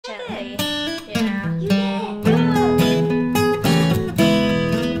Yay. Yeah. You did.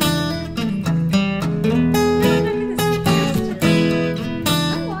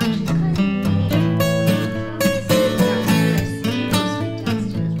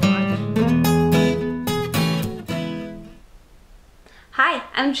 Hi,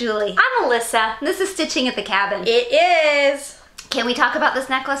 I'm Julie. I'm Alyssa. This is Stitching at the Cabin. It is. Can we talk about this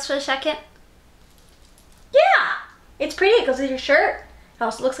necklace for a second? Yeah. It's pretty. It goes with your shirt. It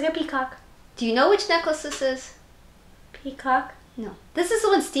also looks like a peacock. Do you know which necklace this is? Peacock? No. This is the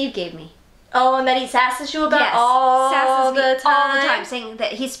one Steve gave me. Oh, and that he sasses you about Yes, all sasses me the time? all the time, saying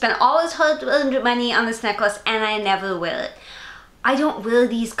that he spent all his hard-earned money on this necklace and I never wear it. I don't wear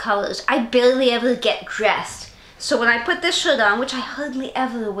these colors. I barely ever get dressed. So when I put this shirt on, which I hardly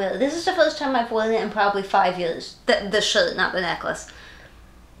ever wear, this is the first time I've worn it in probably 5 years. The shirt, not the necklace.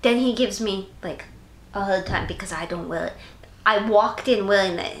 Then he gives me like a hard time because I don't wear it. I walked in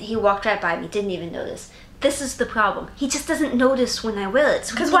wearing it. He walked right by me, didn't even notice. This is the problem. He just doesn't notice when I wear it.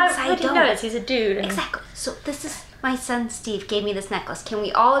 Because why would he notice? He's a dude. Exactly. So this is my son Steve gave me this necklace. Can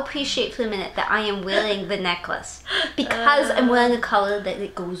we all appreciate for a minute that I am wearing the necklace? Because I'm wearing a color that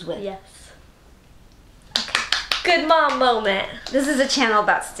it goes with. Yes. Good mom moment. This is a channel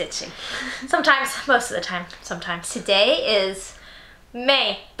about stitching. Sometimes, most of the time, sometimes. Today is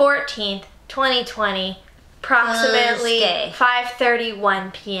May 14th, 2020, approximately Thursday.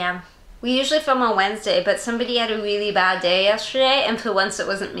 5:31 p.m. We usually film on Wednesday, but somebody had a really bad day yesterday, and for once it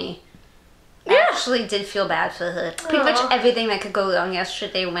wasn't me. Yeah. I actually did feel bad for her. Pretty much everything that could go wrong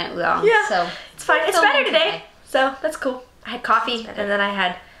yesterday went wrong. Yeah, so it's fine. It's filming better today, so that's cool. I had coffee, and then I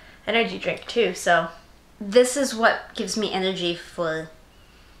had energy drink too, so. This is what gives me energy for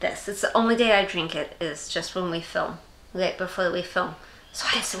this. It's the only day I drink it is just when we film, right before we film. So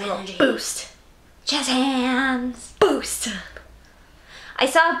I have some energy. Boost. Jazz hands. Boost. I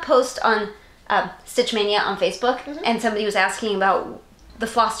saw a post on Stitch Maynia on Facebook, and somebody was asking about the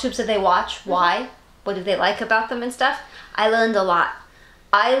floss tubes that they watch. Why? What do they like about them and stuff? I learned a lot.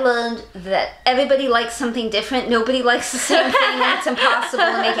 I learned that everybody likes something different. Nobody likes the same thing, and it's impossible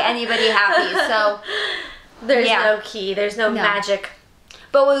to make anybody happy. So there's no key. There's no magic.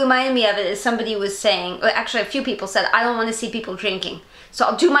 But what reminded me of it is somebody was saying, actually a few people said, I don't want to see people drinking. So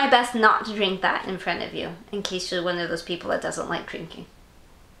I'll do my best not to drink that in front of you, in case you're one of those people that doesn't like drinking.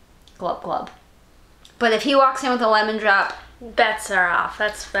 Glub, glub. But if he walks in with a lemon drop, bets are off.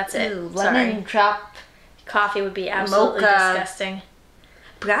 That's it. Ooh, lemon drop. Coffee would be absolutely mocha. disgusting.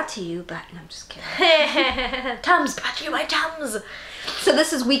 Brought to you by, no, I'm just kidding. Tums, brought to you by Tums. So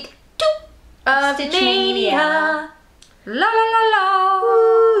this is week 2 of Stitch Mania. Mania. La la la la.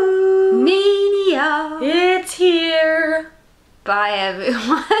 Ooh. Mania. It's here. Bye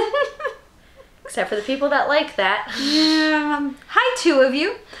everyone. Except for the people that like that. Hi, 2 of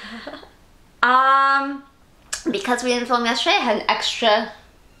you. Because we didn't film yesterday, I had an extra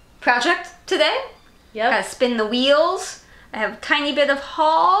project today. Yep. Gotta spin the wheels. I have a tiny bit of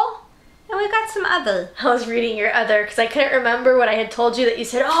haul. And we got some other. I was reading your other because I couldn't remember what I had told you that you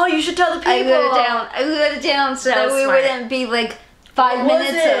said, oh, you should tell the people. I wrote it down so that we wouldn't be like 5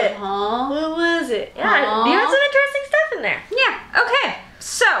 minutes of, huh? What was it? Yeah, you had some interesting stuff in there. Yeah, okay.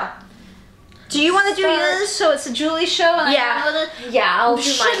 So, do you want to do yours so it's a Julie show? And Yeah, I'll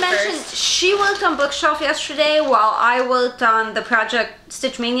do mine first. She worked on Bookshelf yesterday while I worked on the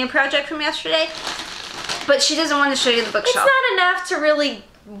Stitch Mania project from yesterday. But she doesn't want to show you the bookshelf. It's not enough to really...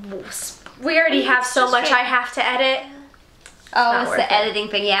 We already have so much I have to edit. Oh, it's the editing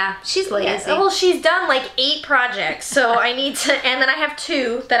thing. Yeah, she's lazy. Yeah. Well, she's done like 8 projects, so I need to... And then I have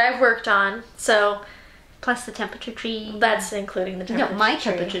 2 that I've worked on, so... Plus the temperature tree. That's including the temperature tree. No, my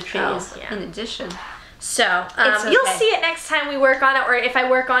temperature tree is in addition. So, you'll see it next time we work on it, or if I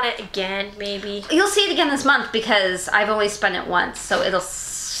work on it again, maybe. You'll see it again this month because I've only spun it once, so it'll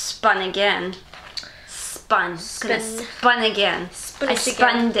spun again. Spun again. I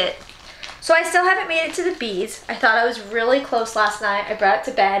spun it. So I still haven't made it to the beads. I thought I was really close last night. I brought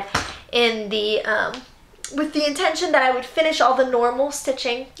it to bed in the with the intention that I would finish all the normal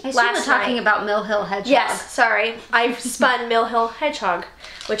stitching last night. We're talking about Mill Hill Hedgehog. Yes, sorry. I spun Mill Hill Hedgehog,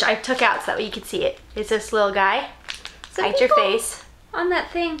 which I took out so that way you could see it. It's this little guy. Hide your face. On that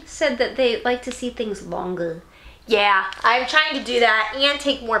thing said that they like to see things longer. Yeah, I'm trying to do that and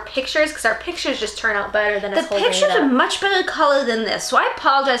take more pictures because our pictures just turn out better than us holding it up. The pictures are much better color than this, so I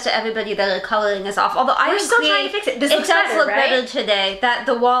apologize to everybody that are coloring this off. Although we're still trying to fix it. This looks better, look better today. That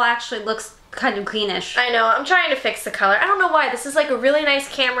the wall actually looks kind of greenish. I know. I'm trying to fix the color. I don't know why. This is like a really nice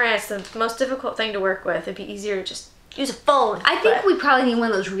camera. It's the most difficult thing to work with. It'd be easier to just use a phone. I think we probably need one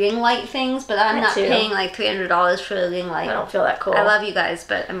of those ring light things, but I'm not paying like $300 for a ring light. I don't feel that cool. I love you guys,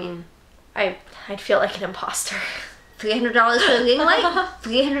 but I mean... I'd feel like an imposter. $300 for a ring light?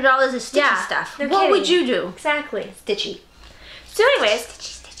 $300 is Stitchy stuff. No what kidding. would you do? Exactly. Stitchy. So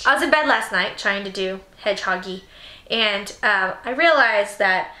anyways, I was in bed last night trying to do Hedgehoggy, and I realized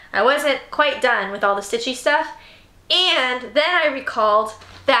that I wasn't quite done with all the Stitchy stuff, and then I recalled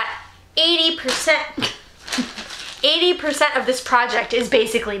that 80% of this project is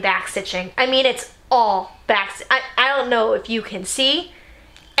basically backstitching. I mean, it's all back. I don't know if you can see.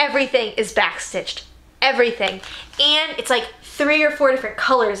 Everything is backstitched. Everything. And it's like 3 or 4 different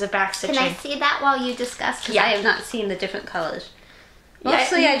colors of backstitching. Can I see that while you discuss? Because I have not seen the different colors.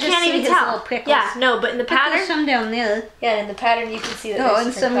 Mostly yeah, I just see his little prickles. Yeah, no, but in the pattern... There's some down there. Yeah, in the pattern you can see that there's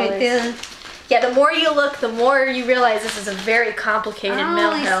there's some colors. right there. Yeah, the more you look, the more you realize this is a very complicated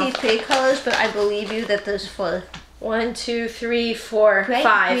mill hill. I only see 3 colors, but I believe you that there's 4. 1, 2, 3, 4, Bright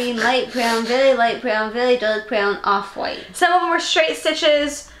 5. green, light brown, very dark brown, off-white. Some of them are straight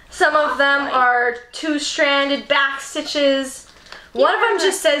stitches. Some of them are 2-stranded back stitches. One of them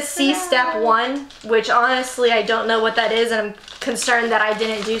just says see step 1, which honestly I don't know what that is, and I'm concerned that I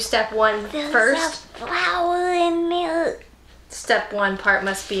didn't do step 1 first. There's a flower in there. Step 1 part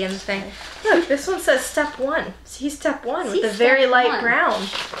must be in the thing. Look, this one says step 1. See step 1 with See the very step light 1. brown.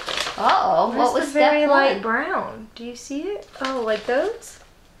 Uh-oh, what was the very step 1? light brown? Do you see it? Oh, like those?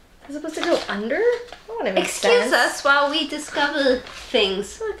 Is it supposed to go under? That wouldn't make Excuse sense. us while we discover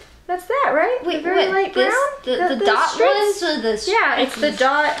things. Look, that's that, right? Wait, the very what, light brown? The dot strips? ones or the Yeah, it's the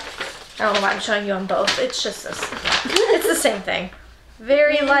dot. I don't know why I'm showing you on both. It's just this. It's the same thing.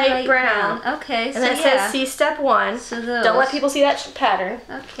 Very light brown. Okay, And so then it says see step 1. So those. Don't let people see that pattern.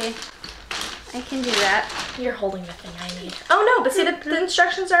 Okay, I can do that. You're holding the thing I need. Oh no, but see the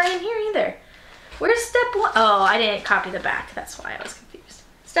instructions aren't in here either. Where's step 1? Oh, I didn't copy the back. That's why I was confused.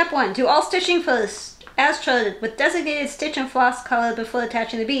 Step 1, do all stitching first, as charted, with designated stitch and floss color before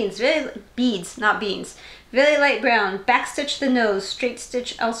attaching the beads. Not beans. Very light brown, backstitch the nose, straight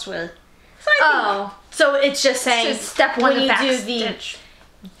stitch elsewhere. So so it's just saying it's just step 1 when to you do backstitch.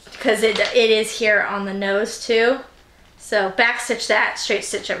 because it is here on the nose too. So backstitch that, straight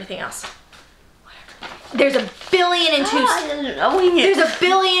stitch everything else. There's a billion and two. There's a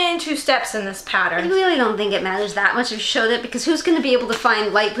billion and 2 steps in this I pattern. really don't think it matters that much if you showed it, because who's going to be able to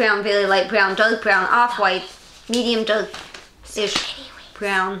find light brown, very light brown, dark brown, off-white, medium dark-ish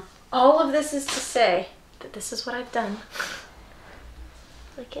brown? All of this is to say that this is what I've done.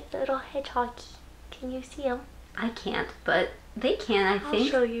 Look at the little hedgehog. Can you see him? I can't, but they can, I I'll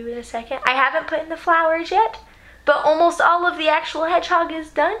think. show you in a second. I haven't put in the flowers yet, but almost all of the actual hedgehog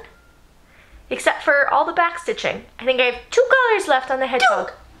is done. Except for all the back stitching. I think I have 2 colors left on the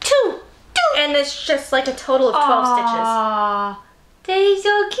hedgehog. Two. And it's just like a total of 12 stitches. Aww, they're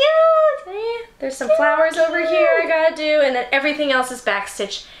so cute. Yeah, there's some flowers over here I gotta do, and then everything else is back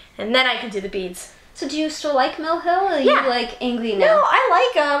stitch. And then I can do the beads. So do you still like Mill Hill, or are Yeah. you like angry now? No, I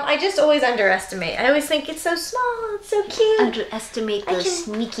like them. I just always underestimate. I always think it's so small, it's so cute. Underestimate their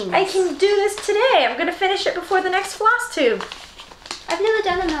sneakiness. I can do this today. I'm gonna finish it before the next FlossTube. I've never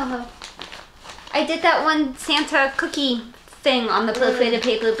done a Mill Hill. I did that one Santa cookie thing on the perforated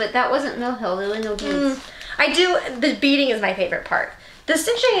paper, but that wasn't Mill Hill. There were no beads. I do, the beading is my favorite part. The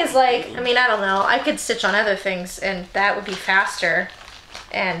stitching is like, I mean, I don't know. I could stitch on other things and that would be faster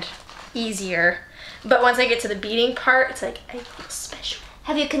and easier. But once I get to the beading part, it's like, I feel special.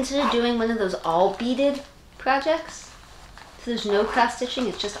 Have you considered doing one of those all beaded projects? So there's no cross stitching,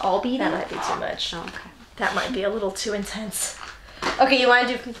 it's just all beaded? That might be too much. Oh, okay. That might be a little too intense. Okay, you want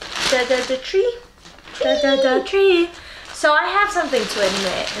to do the tree? The tree. So I have something to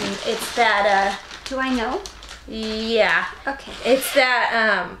admit, and it's that, Do I know? yeah. Okay. It's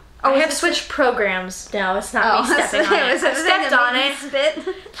that, I have switched programs. No, it's not me stepping on it. I stepped on it. Spit.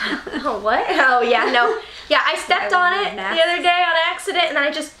 Oh, what? Oh, yeah, no. Yeah, I stepped on it the other day on accident, and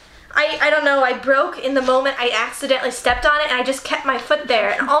then I don't know, I broke in the moment. I accidentally stepped on it, and I just kept my foot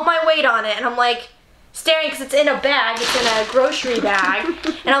there, and all my weight on it, and I'm like, staring, because it's in a bag, it's in a grocery bag,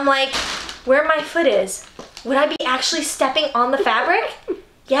 and I'm like, where my foot is, would I be actually stepping on the fabric?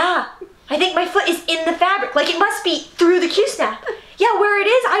 Yeah, I think my foot is in the fabric, like it must be through the Q-snap. Yeah, where it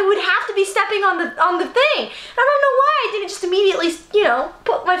is, I would have to be stepping on the thing. I don't know why I didn't just immediately, you know,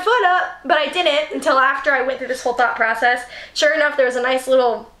 put my foot up, but I didn't until after I went through this whole thought process. Sure enough, there was a nice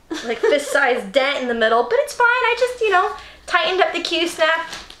little, like, fist-sized dent in the middle, but it's fine. I just, you know, tightened up the Q-snap.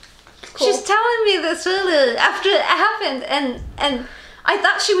 Cool. She's telling me this earlier after it happened, and I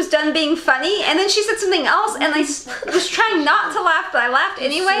thought she was done being funny, and then she said something else, and I was trying not to laugh, but I laughed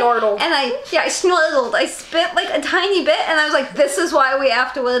anyway. Snortled. And I snortled. I spit like a tiny bit, and I was like, this is why we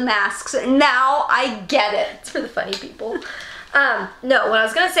have to wear masks. And now I get it. It's for the funny people. No, what I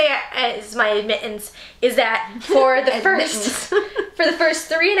was gonna say is my admittance is that for the first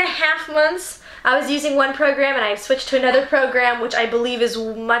 3.5 months, I was using one program and I switched to another program, which I believe is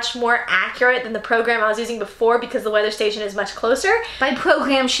much more accurate than the program I was using before because the weather station is much closer. By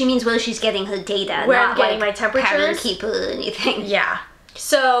program, she means where she's getting her data, where not I'm getting like my temperatures. pattern keeper or anything. Yeah.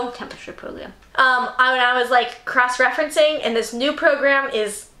 So temperature program. when I was like cross-referencing, and this new program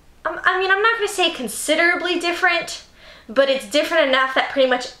is, I mean, I'm not gonna say considerably different, but it's different enough that pretty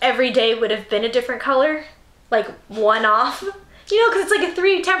much every day would have been a different color, like one off. You know, because it's like a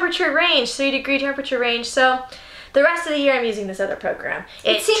 3 degree temperature range. So the rest of the year I'm using this other program.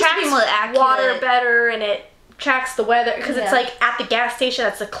 It seems to be more accurate. Water better, and it tracks the weather because it's like at the gas station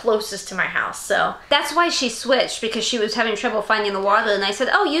that's the closest to my house. So that's why she switched, because she was having trouble finding the water, and I said,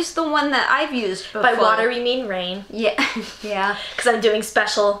 oh, use the one that I've used before. By water we mean rain. Yeah. Yeah. Because I'm doing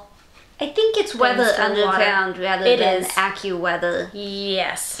special. I think it's weather underground rather than AccuWeather.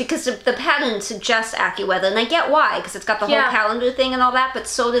 Yes. Because the pattern suggests AccuWeather, and I get why, because it's got the whole calendar thing and all that, but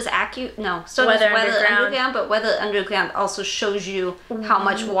so does Weather Underground, but Weather Underground also shows you how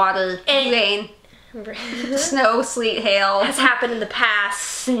much water, rain, snow, sleet, hail has happened in the past.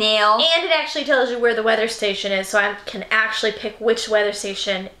 Snail. And it actually tells you where the weather station is, so I can actually pick which weather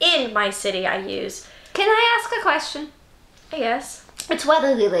station in my city I use. Can I ask a question? I guess. It's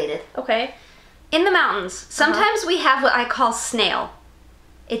weather related. Okay. In the mountains, sometimes we have what I call snail.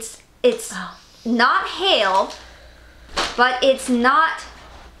 It's not hail, but it's not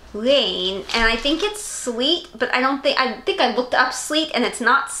rain, and I think it's sleet, but I think I looked up sleet and it's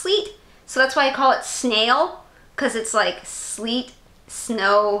not sleet. So that's why I call it snail, because it's like sleet,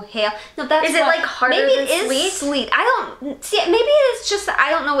 snow, hail. No, that's is it like harder maybe than it is sleet. I don't see. Maybe it's just that I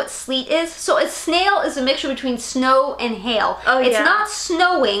don't know what sleet is. So a snail is a mixture between snow and hail. Oh, it's not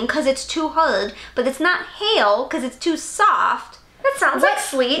snowing because it's too hard, but it's not hail because it's too soft. That sounds like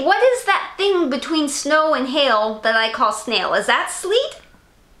sleet. What is that thing between snow and hail that I call snail? Is that sleet?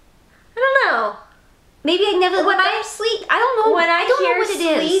 I don't know. Maybe I never looked up sleet. I don't know. When I don't hear know what it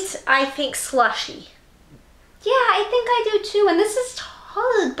is. sleet, I think slushy. Yeah, I think I do too. And this is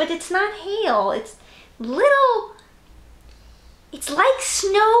hard, but it's not hail. It's little. It's like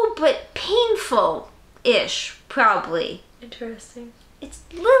snow, but painful-ish, probably. Interesting. It's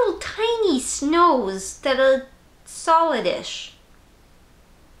little tiny snows that are solid-ish.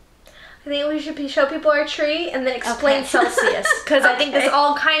 I think we should show people our tree and then explain Celsius, because I think this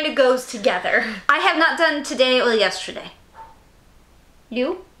all kind of goes together. I have not done today or yesterday.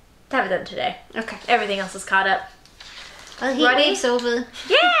 You? I haven't done today. Okay. Everything else is caught up. Well, heat wave's over.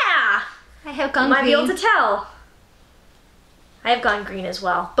 Yeah! I have gone green. Might be able to tell. I have gone green as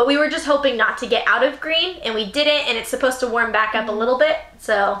well. But we were just hoping not to get out of green, and we didn't, and it's supposed to warm back up a little bit,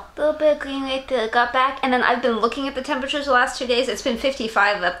 so. A little bit of green right there, got back, and then I've been looking at the temperatures the last 2 days. It's been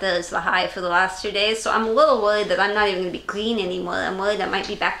 55 up there is the high for the last 2 days, so I'm a little worried that I'm not even going to be green anymore. I'm worried I might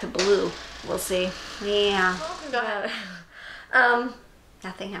be back to blue. We'll see. Yeah. Go ahead.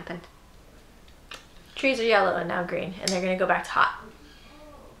 Nothing happened. Trees are yellow and now green, and they're going to go back to hot.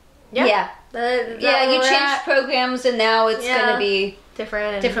 Yeah. You changed programs, and now it's going to be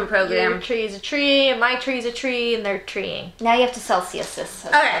different program. Your tree is a tree, and my tree is a tree, and they're treeing. Now you have to Celsius this.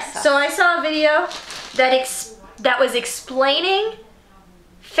 Okay, so I saw a video that was explaining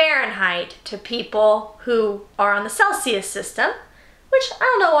Fahrenheit to people who are on the Celsius system, which I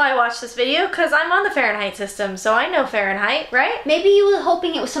don't know why I watched this video, because I'm on the Fahrenheit system, so I know Fahrenheit, right? Maybe you were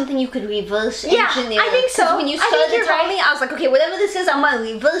hoping it was something you could reverse engineer. I think so. When you started telling me, I was like, okay, whatever this is, I'm going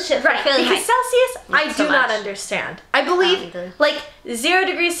to reverse it for Fahrenheit. Because Celsius, I do not understand. I believe, like, 0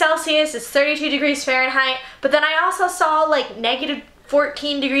 degrees Celsius is 32 degrees Fahrenheit, but then I also saw, like, negative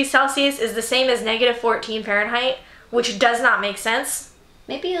 14 degrees Celsius is the same as negative 14 Fahrenheit, which does not make sense.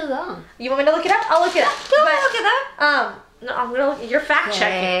 Maybe you're wrong. You want me to look it up? I'll look it up. Don't look it up. No, I'm gonna look. You're fact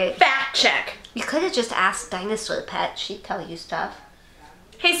checking. Fact check. You could have just asked Dinosaur Pet. She'd tell you stuff.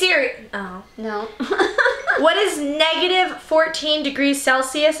 Hey Siri. Oh no. What is negative 14 degrees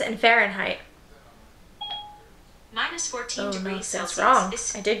Celsius in Fahrenheit? Minus 14 degrees Celsius.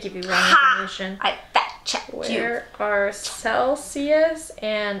 That's wrong. I did give you wrong information. I fact checked you. Where are Celsius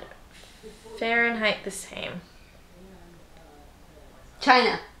and Fahrenheit the same?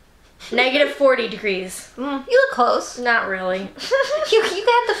 China. Negative 40 degrees. You look close. Not really. you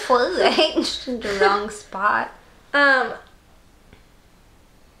got the full right, just in the wrong spot.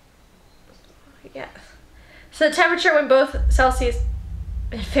 Yeah. So the temperature when both Celsius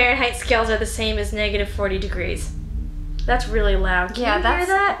And Fahrenheit scales are the same as -40 degrees. That's really loud. Can you hear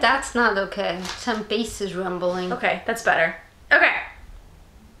that? That's not okay. Some bass is rumbling. Okay, that's better. Okay.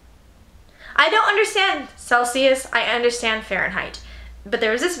 I don't understand Celsius. I understand Fahrenheit. But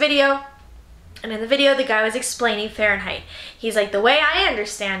there was this video, and in the video the guy was explaining Fahrenheit. He's like, the way I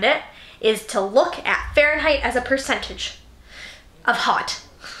understand it is to look at Fahrenheit as a percentage of hot.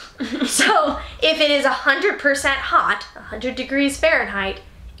 So if it is 100% hot, 100 degrees Fahrenheit,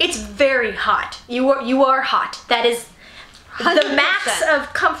 it's very hot. You are hot. That is 100%. The max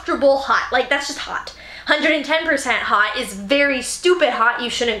of comfortable hot. Like, that's just hot. 110% hot is very stupid hot. You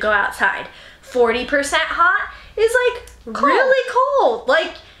shouldn't go outside. 40% hot is like cold. Really cold.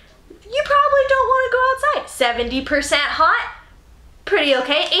 Like, you probably don't want to go outside. 70% hot, pretty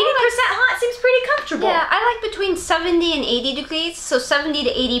okay. 80% hot seems pretty comfortable. Yeah, I like between 70 and 80 degrees. So 70 to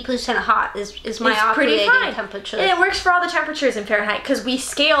 80% hot is my operating temperature. And it works for all the temperatures in Fahrenheit because we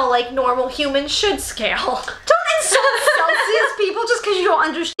scale like normal humans should scale. Don't insult Celsius people just because you don't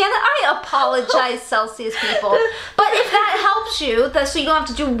understand it. I apologize, Celsius people. But if that helps you, so you don't have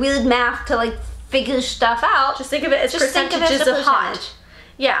to do weird math to like figure stuff out. Just think of it as percentages of hot.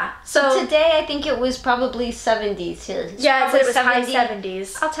 Yeah. So today I think it was probably 70s here. Yeah, it was high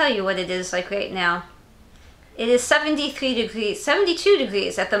 70s. I'll tell you what it is like right now. It is 73 degrees, 72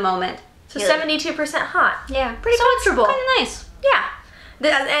 degrees at the moment. So 72% hot. Yeah. Pretty comfortable. It's kind of nice. Yeah.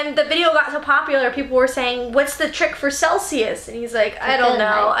 And the video got so popular, people were saying, what's the trick for Celsius? And he's like, I don't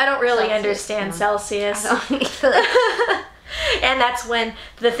know. I don't really understand Celsius. I don't either. And that's when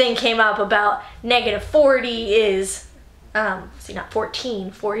the thing came up about -40 is, not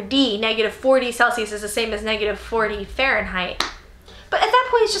 14, 4D. -40 Celsius is the same as -40 Fahrenheit. But at that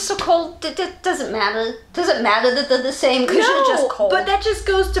point, it's just so cold, it doesn't matter. Does it matter that they're the same because you're just cold? But that just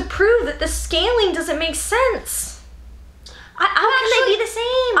goes to prove that the scaling doesn't make sense. How can they be the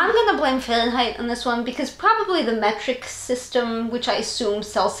same? I'm going to blame Fahrenheit on this one because probably the metric system, which I assume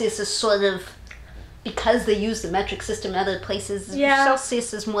Celsius is sort of, because they use the metric system in other places,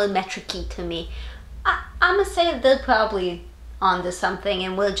 Celsius is more metric-y to me. I'm going to say they're probably onto something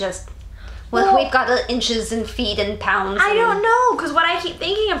and we're just, we've got inches and feet and pounds. I don't know, because what I keep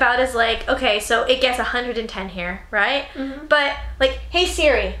thinking about is like, okay, so it gets 110 here, right? Mm-hmm. But like, hey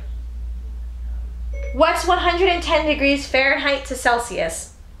Siri, what's 110 degrees Fahrenheit to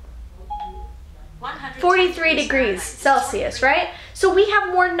Celsius? 43 degrees Celsius, right? So we have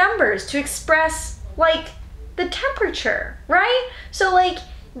more numbers to express like the temperature, right? So like,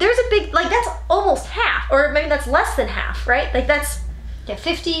 there's a big, like that's almost half, or maybe that's less than half, right? Like that's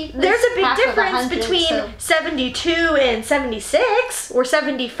 50. There's a big difference between 72 and 76 or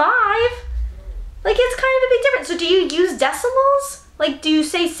 75. Like, it's kind of a big difference. So do you use decimals? Like, do you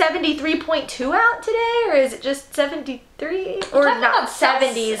say 73.2 out today, or is it just 73? Or not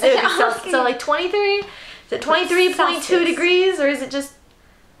 70s? So like 23? Is it 23.2 degrees, or is it just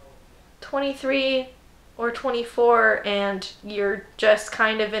 23 or 24, and you're just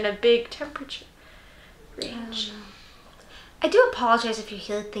kind of in a big temperature range? I do apologize if you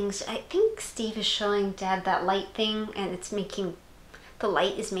hear things. I think Steve is showing Dad that light thing, and it's making, the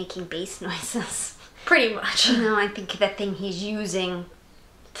light is making bass noises. Pretty much. No, I think that thing he's using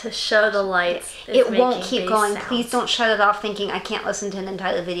to show the lights. It won't keep going. Sounds. Please don't shut it off thinking I can't listen to an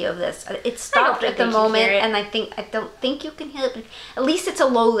entire video of this. It stopped at the moment, and I don't think you can hear it, but at least it's a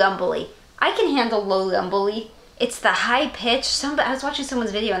low rumbly. I can handle low rumbly. It's the high pitch. I was watching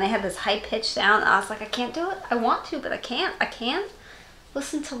someone's video and they had this high pitch sound. I was like, I can't do it. I want to, but I can't. I can't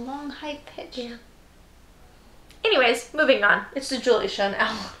listen to long high pitch. Yeah. Anyways, moving on. It's the Julie show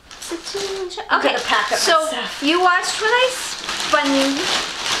now. Okay, so you watched when I spun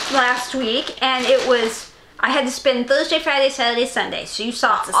you last week, and it was, I had to spin Thursday, Friday, Saturday, Sunday. So you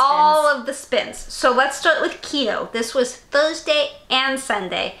saw all of the spins. So let's start with keto. This was Thursday and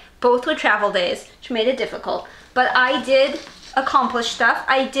Sunday. Both were travel days, which made it difficult. But I did accomplish stuff.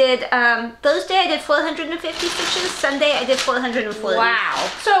 I did, Thursday I did 450 stitches. Sunday I did 440. Wow.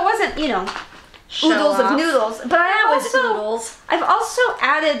 So it wasn't, you know, oodles of noodles. But I've also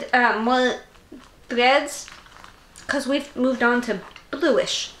added more threads because we've moved on to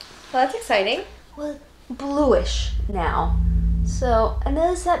bluish. Well, that's exciting. We're bluish now. So, and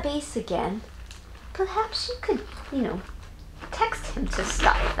there's that base again. Perhaps you could, you know, text him to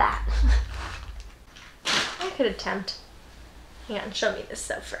stop that. I could attempt. Hang on, show me this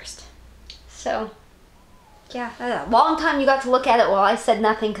stuff first. So, yeah, a long time you got to look at it while I said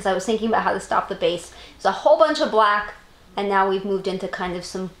nothing because I was thinking about how to stop the base. There's a whole bunch of black, and now we've moved into kind of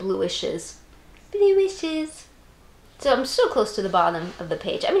some bluishes. Bluishes. So I'm so close to the bottom of the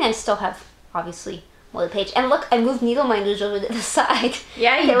page. I mean, I still have, obviously, more page. And look, I moved needle minders over to the side.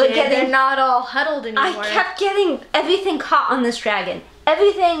 Yeah, you did. They're not all huddled anymore. I kept getting everything caught on this dragon.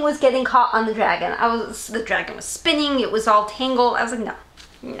 Everything was getting caught on the dragon. The dragon was spinning. It was all tangled. I was like,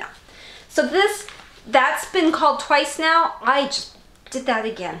 no. So that's been called twice now. I just did that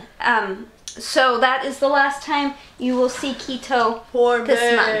again. So that is the last time you will see Keto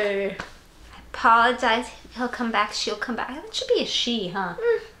this month. I apologize. He'll come back. She'll come back. That should be a she, huh?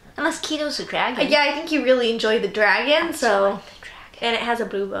 Unless Keto's a dragon. Yeah, I think you really enjoy the dragon. Like the dragon. And it has a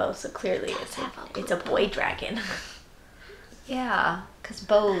blue bow, so clearly it's a boy dragon. Yeah, because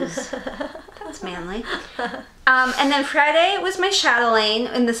bows. That's manly. And then Friday was my Chatelaine,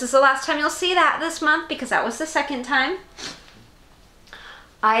 and this is the last time you'll see that this month because that was the second time.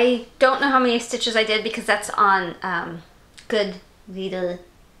 I don't know how many stitches I did because that's on Good Reader.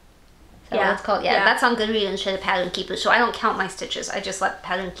 Is that what it's called? Yeah, that's on Good Reader instead of Pattern Keeper, so I don't count my stitches. I just let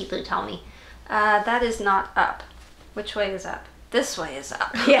Pattern Keeper tell me. That is not up. Which way is up? This way is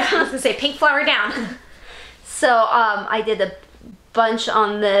up. Yeah, I was going to say pink flower down. So I did a bunch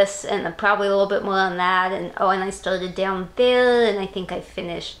on this and probably a little bit more on that, and and I started down there and I think I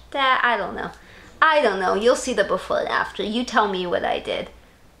finished that. I don't know. You'll see the before and after. You tell me what I did.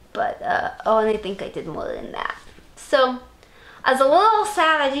 But and I think I did more than that. So I was a little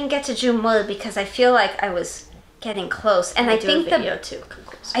sad I didn't get to do more because I feel like I was getting close. And I think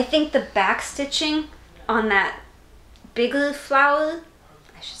the back stitching on that bigger flower,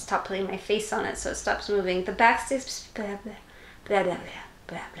 I should stop putting my face on it so it stops moving. The back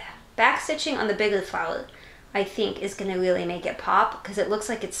back stitching on the bigger flower, I think, is going to really make it pop because it looks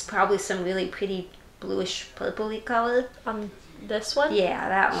like it's probably some really pretty bluish purpley color. This one? Yeah,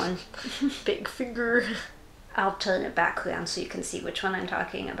 that one. Big finger. I'll turn it back around so you can see which one I'm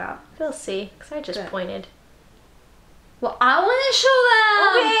talking about. We'll see, because I just pointed. Well, I want to show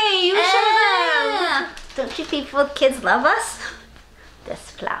them! Okay, you show them! Don't you people, kids, love us?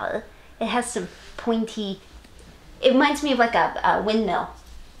 This flower. It has some pointy... It reminds me of like a windmill.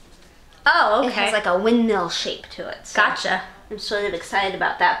 Oh, okay. It has like a windmill shape to it. So gotcha. I'm sort of excited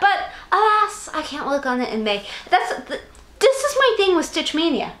about that. But, alas, I can't work on it in May. This is my thing with Stitch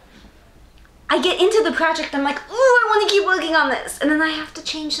Mania. I get into the project, I'm like, ooh, I want to keep working on this. And then I have to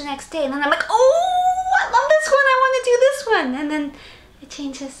change the next day. And then I'm like, oh, I love this one. I want to do this one. And then it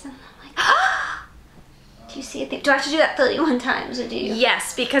changes. And I'm like, ah. Do you see a thing? Do I have to do that 31 times or do you?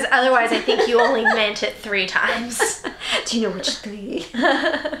 Yes, because otherwise I think you only meant it 3 times. Do you know which 3?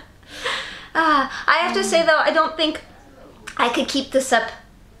 I have to say, though, I don't think I could keep this up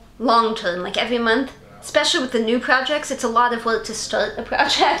long term, like every month. Especially with the new projects, it's a lot of work to start a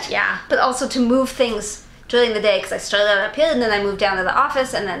project. Yeah. But also to move things during the day, because I started up here and then I moved down to the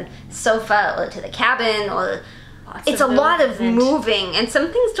office and then sofa or to the cabin or... It's a lot of moving, and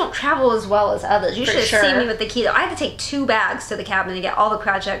some things don't travel as well as others. You should have seen me with the keto. I had to take 2 bags to the cabin to get all the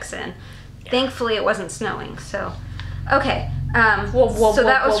projects in. Yeah. Thankfully, it wasn't snowing, so... Okay. So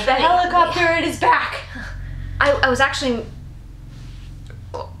that was the helicopter, it is back! I was actually...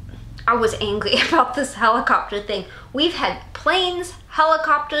 I was angry about this helicopter thing. We've had planes,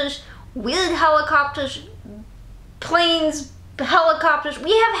 helicopters, weird helicopters, planes, helicopters.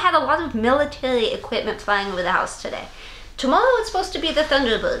 We have had a lot of military equipment flying over the house today. Tomorrow it's supposed to be the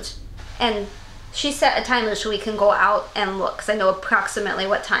Thunderbirds. And she set a timer so we can go out and look, because I know approximately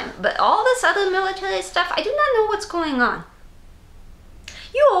what time. But all this other military stuff, I do not know what's going on.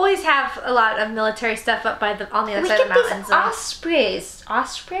 You always have a lot of military stuff up on the other side of the mountains. Ospreys.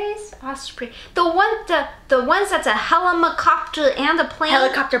 The ones that's a helicopter and a plane.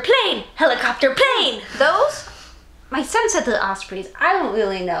 Helicopter plane. Those? My son said they're ospreys. I don't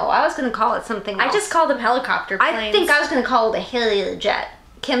really know. I was gonna call it something else. I just called them helicopter planes. I think I was gonna call it a Harrier jet.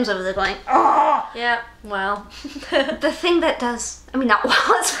 Kim's over there going, oh! Yeah, well. The thing that does, I mean, not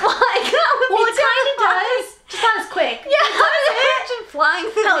while it's flying. Well, it kind of does. Just not as quick. Yeah, imagine flying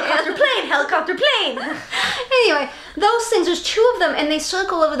through helicopter plane. Anyway, those things, there's 2 of them, and they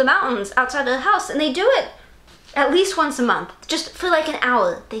circle over the mountains outside of the house, and they do it at least once a month. Just for like an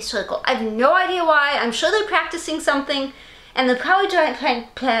hour, they circle. I have no idea why. I'm sure they're practicing something, and they're probably trying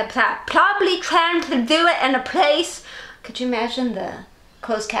to do it in a place. Could you imagine the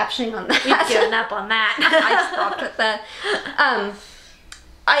closed captioning on that? We've given up on that. I stopped at that.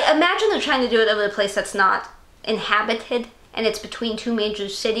 I imagine they're trying to do it over a place that's not inhabited, and it's between 2 major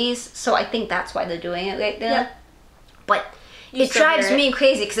cities, so I think that's why they're doing it right there. Yep. But it drives me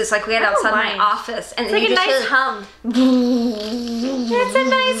crazy because it's like right outside my office, and it's like a nice hum. It's a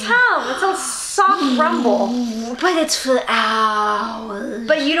nice hum. It's a soft rumble, but it's for hours.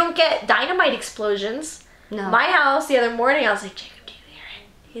 But you don't get dynamite explosions. No. My house the other morning, I was like, Jacob, do you hear it?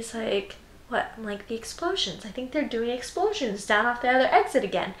 He's like, what? I'm like, the explosions. I think they're doing explosions down off the other exit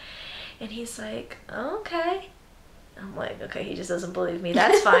again. And he's like, okay. I'm like, okay, he just doesn't believe me.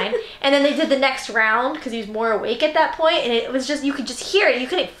 That's fine. And then they did the next round because he was more awake at that point, and it was just, you could just hear it. You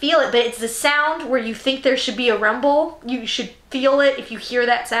couldn't feel it, but it's the sound where you think there should be a rumble. You should feel it if you hear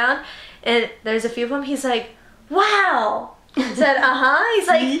that sound. And there's a few of them. He's like, wow. I said, uh-huh. He's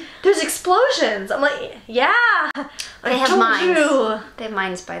like, there's explosions. I'm like, yeah. They have mines. They have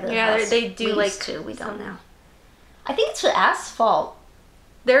mines by the house. They do we used to. We don't know. I think it's for asphalt.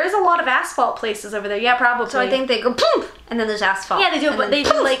 There is a lot of asphalt places over there. Yeah, probably. So I think they go boom, and then there's asphalt. Yeah, they do. But they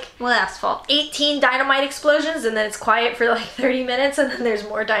do like asphalt. 18 dynamite explosions, and then it's quiet for like 30 minutes, and then there's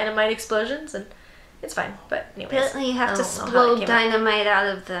more dynamite explosions, and it's fine. But anyways, apparently you have to explode dynamite out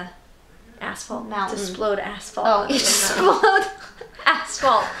of the asphalt mountain. To explode asphalt. Oh, you explode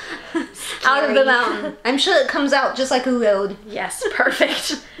asphalt out of the mountain. I'm sure it comes out just like a road. Yes,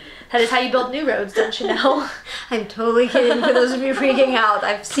 perfect. That is how you build new roads, don't you know? I'm totally kidding. For those of you freaking out,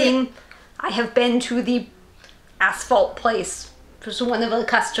 I have been to the asphalt place. For one of the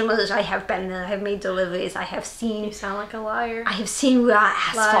customers, I have been there. I have made deliveries. I have seen. You sound like a liar. I have seen raw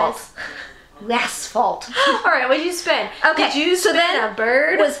asphalt. Asphalt. All right, what did you spin? Okay, did you spin a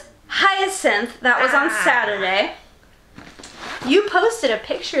bird? It was hyacinth. That was on Saturday. You posted a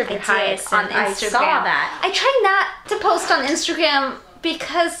picture of your hyacinth on Instagram. I saw that. I try not to post on Instagram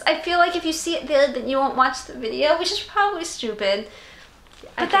because I feel like if you see it there, then you won't watch the video, which is probably stupid.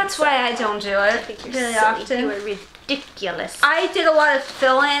 But that's why I don't do it I think you're really silly. often. You are ridiculous. I did a lot of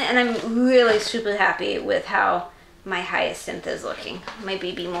fill-in, and I'm really super happy with how my hyacinth is looking. My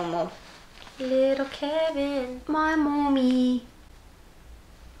baby Momo. Little Kevin. My mommy.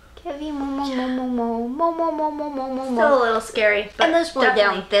 Kevin, Momo. Still a little scary. But and there's more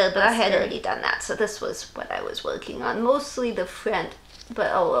down there, but I had scary. already done that, so this was what I was working on. Mostly the front,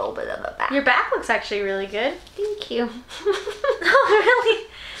 but a little bit of the back. Your back looks actually really good. Thank you. Oh, it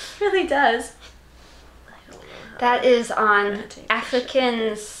really does. That is on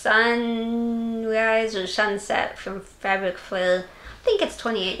African Sunrise or Sunset from Fabric Flare. I think it's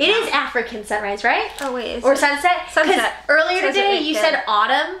 28. It is African sunrise, right? Oh wait, or sunset? Sunset. Earlier today you said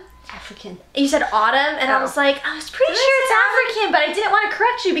autumn. African. You said autumn, and I was like, I was pretty sure it's African, but I didn't want to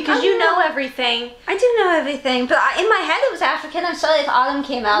correct you because you know everything. I do know everything, but in my head it was African. I'm sorry if autumn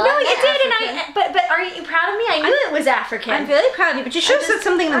came out. No, you did, but are you proud of me? I knew it was African. I'm very proud of you, but you should have said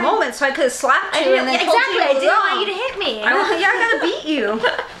something in the moment so I could have slapped you and then told you I didn't wrong. want you to hit me. Yeah, I gotta beat you.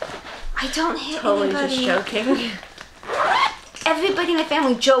 I don't hit anybody. Just joking. Everybody in my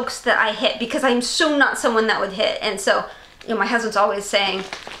family jokes that I hit because I'm so not someone that would hit, and so my husband's always saying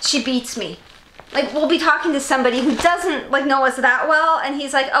she beats me. Like, we'll be talking to somebody who doesn't know us that well, and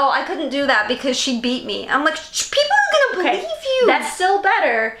he's like, oh, I couldn't do that because she beat me. I'm like, people are gonna believe you. That's still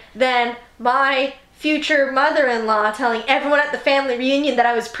better than my future mother-in-law telling everyone at the family reunion that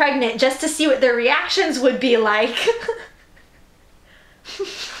I was pregnant just to see what their reactions would be like.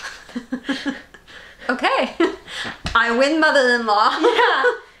 Okay. I win mother-in-law. Yeah.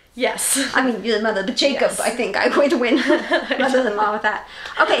 Yes. I mean, you're the mother, but Jacob, yes. I think I would win mother-in-law with that.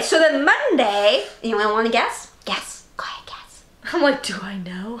 Okay, so then Monday, anyone want to guess? Guess. Go ahead, guess. I'm like, do I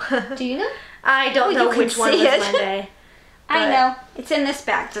know? Do you know? I don't know which one was Monday. I know. It's in this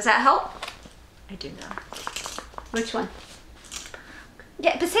bag. Does that help? I do know. Which one?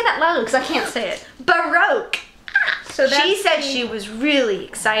 Yeah, but say that louder because I can't say it. Baroque. So she said she was really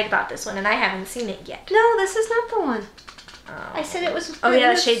excited about this one, and I haven't seen it yet. No, this is not the one. Oh. I said it was. Oh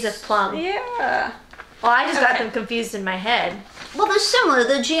yeah, the shades of Plum. Yeah. Well, I just got them confused in my head. Well, they're similar.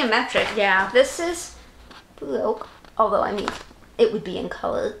 They're geometric. Yeah. This is Baroque, although I mean, it would be in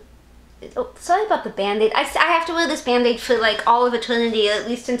color. Oh, sorry about the Band-Aid. I have to wear this Band-Aid for like all of eternity, at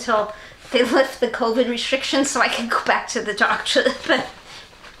least until they lift the COVID restrictions, so I can go back to the doctor. But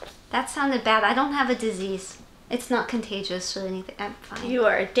that sounded bad. I don't have a disease. It's not contagious or anything. I'm fine. You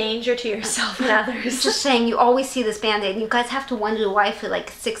are a danger to yourself and others. Just saying, you always see this Band-Aid. You guys have to wonder why for like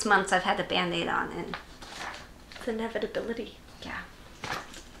 6 months I've had the Band-Aid on. And it's inevitability. Yeah.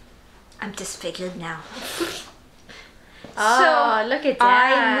 I'm disfigured now. Oh, so look at that.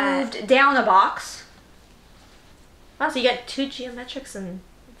 I moved down a box. Wow, so you got 2 geometrics in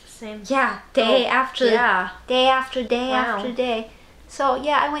the same... Yeah, day after day after day after day. So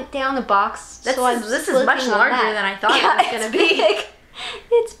yeah, I went down a box. This is much larger than I thought it was going to be. Big.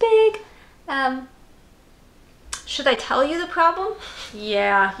 It's big. Should I tell you the problem?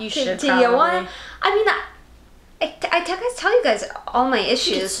 Yeah, you should. Do you want to? I mean, I tell you guys all my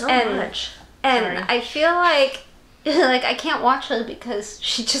issues, so much. And I feel like I can't watch her because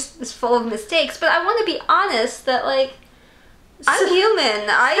she just is full of mistakes. But I want to be honest that I'm human.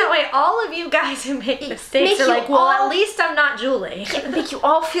 That way all of you guys who make mistakes are like, well, at least I'm not Julie. Make you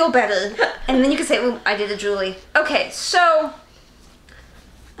all feel better. And then you can say, oh, I did a Julie. Okay, so...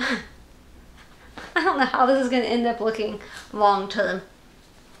 I don't know how this is going to end up looking long term.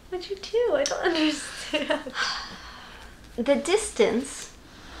 What'd you do? I don't understand. The distance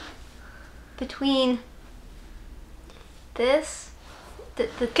between this, the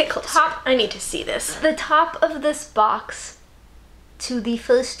top... I need to see this. The top of this box to the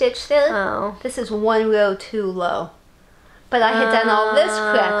first stitch there. Oh. This is 1 row too low. But I had done all this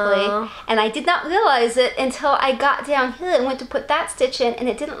correctly, and I did not realize it until I got down here and went to put that stitch in, and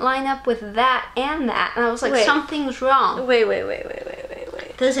it didn't line up with that and that. And I was like, something's wrong. Wait.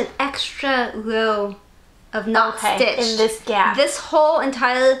 There's an extra row of not stitched. In this gap. This whole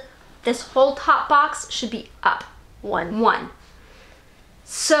top box should be up. One.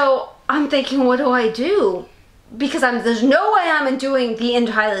 So I'm thinking, what do I do? Because there's no way I'm doing the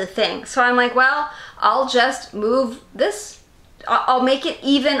entire thing. So I'm like, well, I'll just move this. I'll make it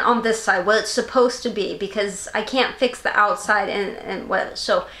even on this side where it's supposed to be, because I can't fix the outside and whatever.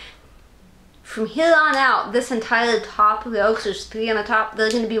 So from here on out, this entire top row, because there's 3 on the top, they're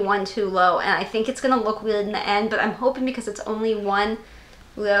going to be 1 too low. And I think it's going to look weird in the end, but I'm hoping because it's only 1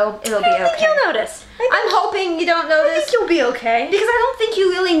 row, it'll be okay. I think you'll notice. I'm hoping you don't notice. I think you'll be okay. Because I don't think you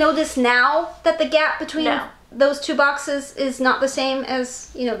really notice now that the gap between those 2 boxes is not the same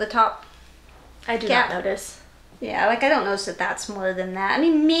as, the top. I do not notice. Yeah, like I don't notice that that's more than that. I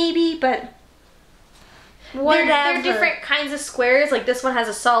mean, maybe, but whatever. They're different kinds of squares. Like this one has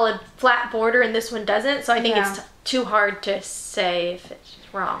a solid flat border and this one doesn't. So I think it's too hard to say if it's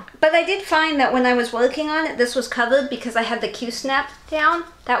wrong. But I did find that when I was working on it, this was covered because I had the Q-snap down.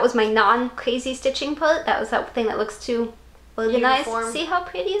 That was my non-crazy stitching part. That was that thing that looks too organized. Uniform. See how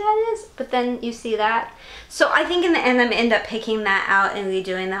pretty that is? But then you see that. So I think in the end I'm going to end up picking that out and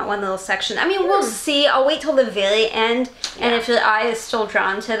redoing that one little section. I mean, we'll see. I'll wait till the very end. And if your eye is still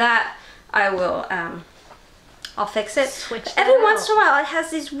drawn to that, I will, I'll fix it. Every once in a while it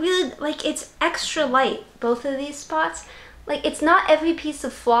has these weird, like it's extra light, both of these spots. Like it's not every piece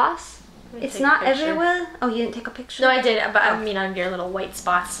of floss. It's not everywhere. Oh, you didn't take a picture? No, I did, but I mean on your little white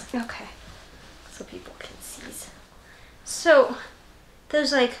spots. Okay. So people can see. So,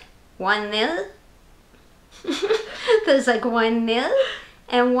 there's like 1 there. There's like 1 there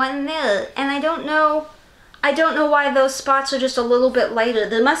and 1 there. And I don't know why those spots are just a little bit lighter.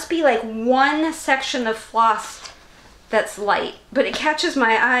 There must be like 1 section of floss that's light, but it catches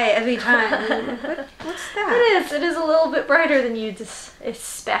my eye every time. What's that? It is a little bit brighter than you'd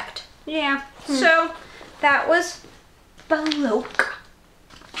expect. Yeah. So, that was Baroque.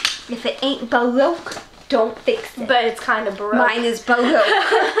 If it ain't Baroque, don't fix it. But it's kind of Baroque. Mine is Baroque.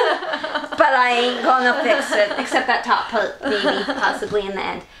 But I ain't gonna fix it. Except that top part, maybe, possibly in the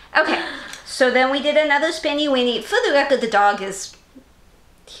end. Okay, so then we did another spinny-winny. For the record, the dog is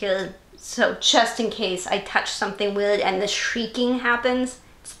here. So just in case I touch something weird and the shrieking happens,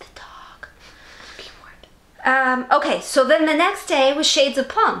 it's the dog. Be warned. Okay, so then the next day was Shades of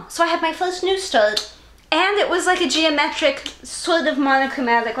Plum. So I had my first new start. And it was like a geometric, sort of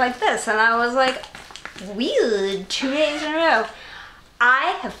monochromatic like this. And I was like, weird, 2 days in a row.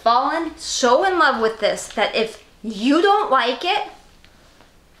 I have fallen so in love with this that if you don't like it,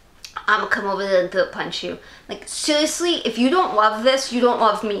 I'm gonna come over there and throat punch you. Like seriously, if you don't love this, you don't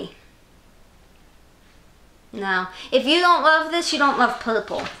love me. No. If you don't love this, you don't love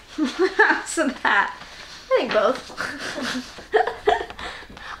purple. So that. I think both.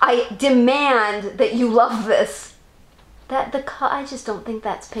 I demand that you love this. I just don't think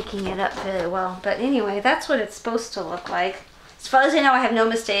that's picking it up very well. But anyway, that's what it's supposed to look like. As far as I know, I have no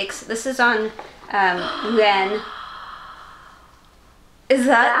mistakes. This is on Ren. Is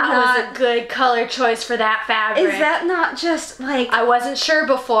that was a good color choice for that fabric. Is that not just like... I wasn't sure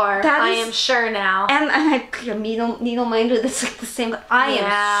before. I am sure now. And I needle minder that's like the same. I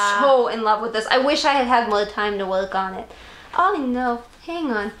am so in love with this. I wish I had had more time to work on it. Oh no,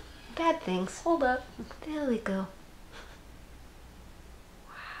 hang on. Bad things. Hold up. There we go.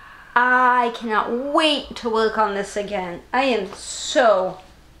 I cannot wait to work on this again. I am so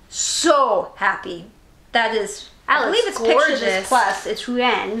happy. That is, I believe it's gorgeous. Picture This Plus. It's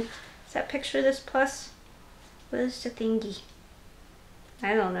Ren. Is that Picture This Plus? Where's the thingy?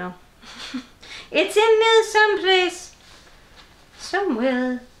 I don't know. It's in there someplace.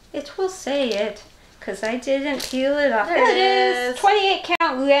 Somewhere. It will say it. Because I didn't peel it off. There it is. 28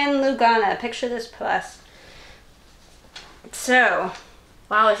 count Ren Lugana. Picture This Plus. So...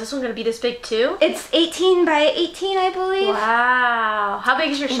 Wow, is this one going to be this big too? It's 18 by 18, I believe. Wow. How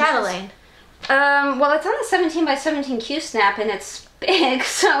big is your chatelaine? Well, it's on a 17 by 17 Q snap and it's big,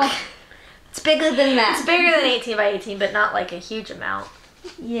 so it's bigger than that. It's bigger than 18 by 18, but not like a huge amount.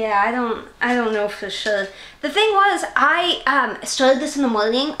 Yeah, I don't know for sure. The thing was, I started this in the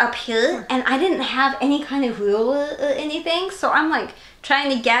morning up here, and I didn't have any kind of ruler or anything, so I'm like trying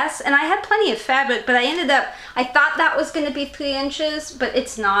to guess, and I had plenty of fabric, but I thought that was going to be 3 inches, but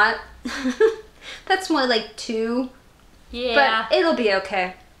it's not. That's more like 2. Yeah. But it'll be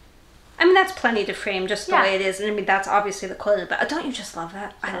okay. I mean, that's plenty to frame just the way it is. And I mean, that's obviously the quality. But don't you just love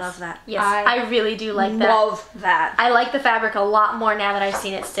that? Yes. I love that. Yes, I really do like that. Love that. I like the fabric a lot more now that I've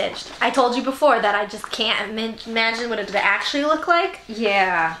seen it stitched. I told you before that I just can't imagine what it would actually look like.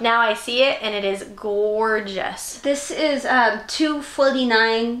 Yeah. Now I see it, and it is gorgeous. This is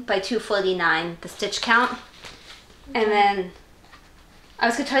 249 by 249, the stitch count. And then, I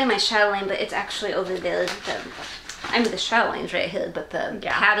was going to tell you my chatelaine, but it's actually over there. I mean, the Chatelane's right here, but the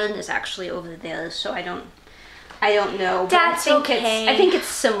pattern is actually over there, so I don't know. That's okay. I think it's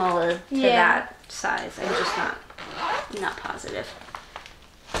similar to that size. I'm just not positive.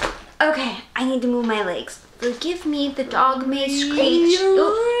 Okay, I need to move my legs. Forgive me, the dog may screech.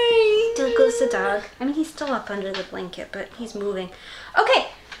 Oh, there goes the dog. I mean, he's still up under the blanket, but he's moving. Okay,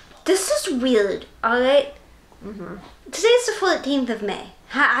 this is weird, alright? Today's the 14th of May.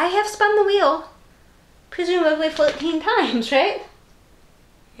 I have spun the wheel. Presumably 14 times, right?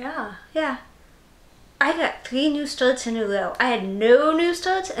 Yeah. Yeah. I got 3 new starts in a row. I had no new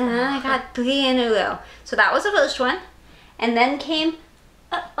starts, and then I got 3 in a row. So that was the first one. And then came,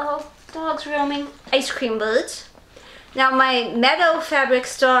 dogs roaming, ice cream birds. Now my meadow fabric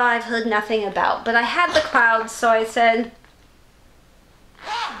store I've heard nothing about, but I had the clouds, so I said,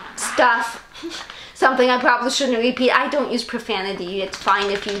 stuff. Something I probably shouldn't repeat. I don't use profanity. It's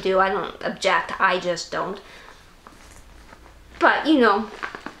fine if you do. I don't object. I just don't. But, you know,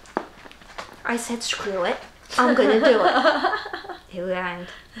 I said screw it. I'm gonna do it. It rhymed.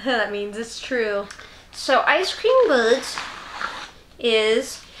 That means it's true. So Ice Cream Birds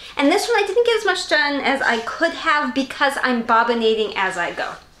is, and this one I didn't get as much done as I could have because I'm bobbinating as I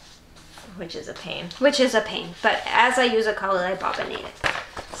go. Which is a pain. Which is a pain. But as I use a color, I bobbinate it.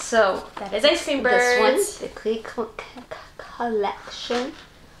 So that is Ice Cream Birds. This one, the Creek collection.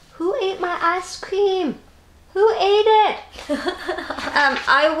 Who ate my ice cream? Who ate it?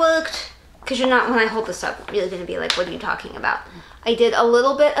 I worked, because you're not, when I hold this up, you're going to be like, what are you talking about? I did a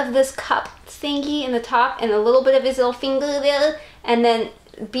little bit of this cup thingy in the top and a little bit of his little finger there, and then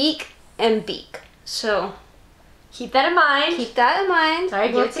beak and beak. So keep that in mind. Keep that in mind. Sorry,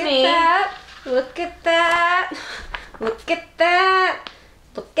 give it to me. Look at that. Look at that.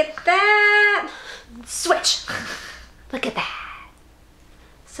 Look at that. Switch. Look at that.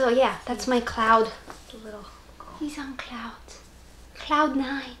 So yeah, that's my cloud. He's on clouds. Cloud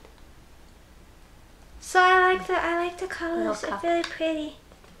 9. So I like the colors. They're very pretty.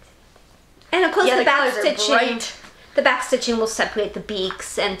 And of course the back stitching. The back stitching will separate the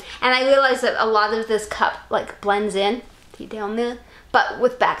beaks, and I realize that a lot of this cup like blends in down there, but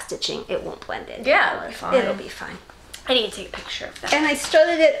with back stitching it won't blend in. Yeah, it'll be fine. It'll be fine. I need to take a picture of that. And I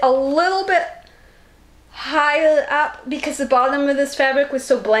started it a little bit higher up because the bottom of this fabric was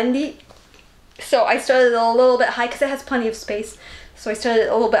so blendy. So I started it a little bit high because it has plenty of space. So I started it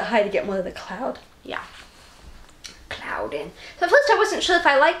a little bit high to get more of the cloud. Yeah. Cloud in. So at first I wasn't sure if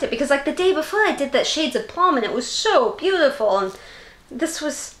I liked it because like the day before I did that Shades of Plum and it was so beautiful, and this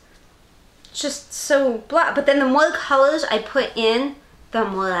was just so blah. But then the more colors I put in, the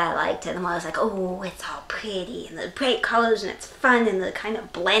more I liked it. The more I was like, oh, it's all pretty and the bright colors and it's fun and they're kind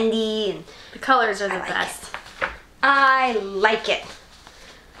of blendy, and the colors are the best. I like it.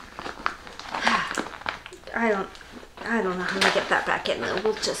 I don't know how to get that back in there.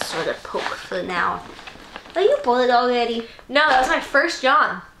 We'll just sort of poke for now. Are you bored already? No, that was my first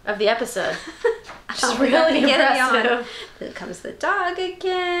yawn of the episode. Just really impressive. Here comes the dog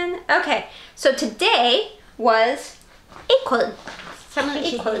again. Okay, so today was Acorn. Summer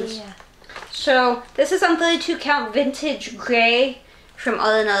Acorns. Yeah. So this is on 32 count vintage gray from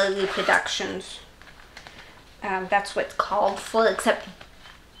Ordinary Productions. That's what it's called for, except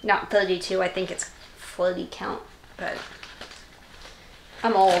not 32. I think it's 40 count, but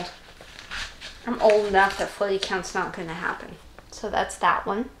I'm old. I'm old enough that 40 count's not going to happen. So that's that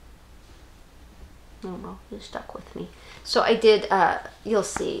one. Oh well, you're stuck with me. So I did, you'll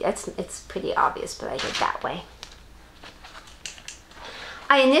see, it's pretty obvious, but I did that way.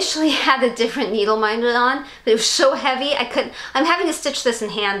 I initially had a different needle minder on, but it was so heavy I'm having to stitch this in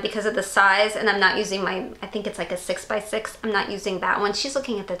hand because of the size, and I'm not using my, I think it's like a 6x6. I'm not using that one. She's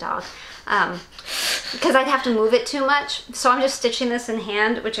looking at the dog. Because I'd have to move it too much. So I'm just stitching this in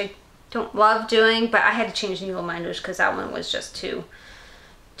hand, which I don't love doing, but I had to change needle minders because that one was just too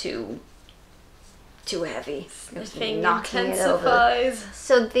heavy. It was knocking it over.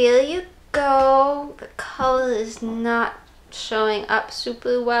 So there you go. The color is not showing up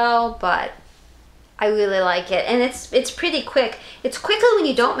super well, but I really like it, and it's pretty quick. It's quicker when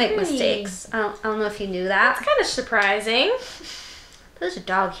you don't make mistakes. I don't know if you knew that. That's kind of surprising. There's a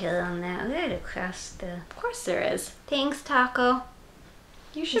dog hair on that. Right across the. Of course there is. Thanks, Taco.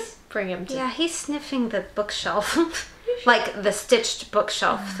 You should bring him to. Yeah, he's sniffing the bookshelf, like the stitched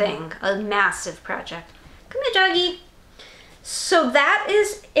bookshelf thing. A massive project. Come here, doggy. So that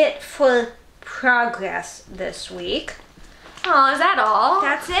is it for progress this week. Oh, is that all?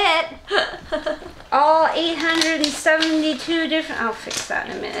 That's it. All 872 different, I'll fix that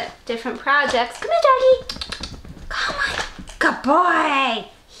in a minute, different projects. Come here, doggy. Come on. Good boy.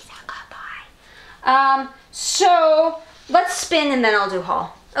 He's a good boy. So let's spin and then I'll do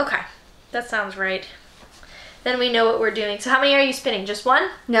haul. Okay, that sounds right. Then we know what we're doing. So how many are you spinning? Just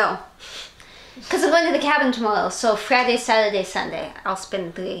one? No. Because I'm going to the cabin tomorrow, so Friday, Saturday, Sunday, I'll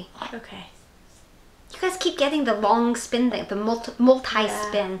spin 3. Okay. You guys keep getting the long spin thing, the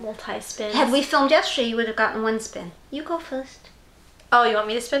multi-spin. Yeah, multi-spins. Had we filmed yesterday, you would have gotten 1 spin. You go first. Oh, you want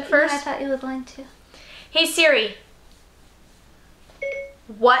me to spin first? Yeah, I thought you were going to. Hey Siri,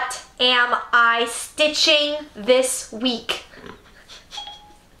 what am I stitching this week?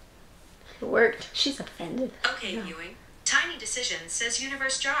 It worked. She's offended. Okay, viewing. Tiny Decision says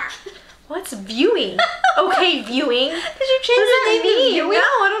Universe Jar. What's viewing? Okay, viewing. Did you change the name to viewing? No,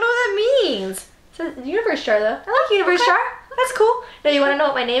 I don't know what that means. It's a Universe Jar though. I like Universe Jar. That's cool. Now you want to know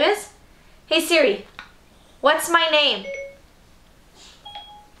what my name is? Hey Siri, what's my name?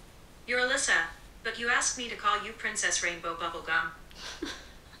 You're Alyssa, but you asked me to call you Princess Rainbow Bubblegum.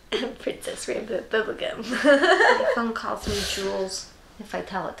 Princess Rainbow Bubblegum. My phone calls me Jules if I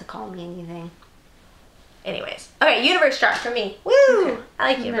tell it to call me anything. Anyways. Okay, Universe Jar for me. Woo! Okay.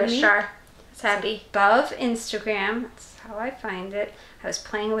 I like Universe Jar. It's happy. Above Instagram. That's how I find it. I was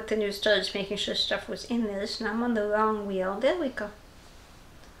playing with the new storage, making sure stuff was in this, and I'm on the wrong wheel. There we go.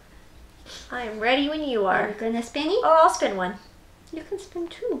 I am ready when you are. Are you gonna spinny? Oh, I'll spin one. You can spin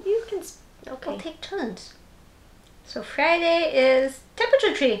 2. You can okay. We'll take turns. So Friday is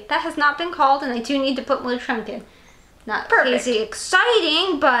temperature tree. That has not been called, and I do need to put more trunk in. Not crazy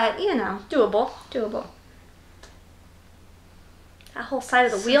exciting, but you know, doable. Doable. That whole side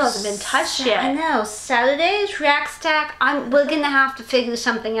of the wheel hasn't been touched yet. I know. Saturday is rack stack. We're gonna have to figure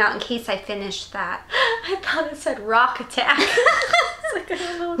something out in case I finish that. I thought it said rock attack. It's like, I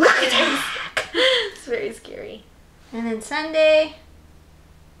don't know what rock attack. It's very scary. And then Sunday,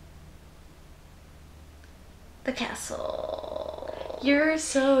 the castle. You're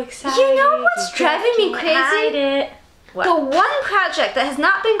so excited. You know what's driving me crazy? What? The one project that has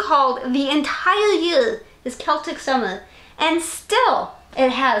not been called the entire year is Celtic Summer. And still, it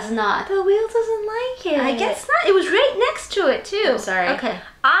has not. The wheel doesn't like it. I guess not. It was right next to it, too. I'm sorry. Okay.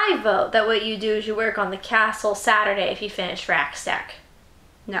 I vote that what you do is you work on the castle Saturday if you finish rack stack.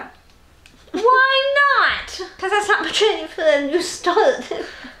 No. Why not? Because that's not much ready for a new start.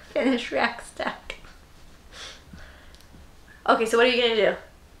 Finish rack stack. Okay, so what are you going to do?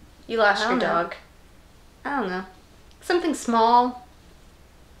 You lost your dog. I don't know. Something small.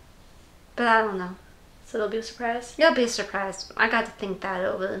 But I don't know. So it'll be a surprise? It'll be a surprise. I got to think that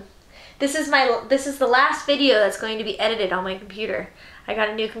over. This is the last video that's going to be edited on my computer. I got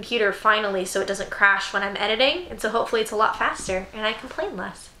a new computer finally so it doesn't crash when I'm editing, and so hopefully it's a lot faster and I complain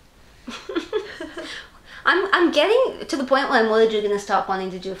less. I'm getting to the point where I'm literally gonna stop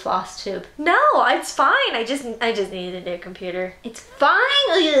wanting to do FlossTube. No, it's fine. I just needed a new computer. It's fine,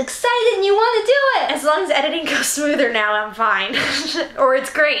 or you're excited and you want to do it. As long as editing goes smoother now, I'm fine. Or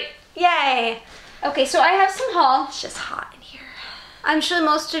it's great. Yay! Okay, so I have some haul. It's just hot in here. I'm sure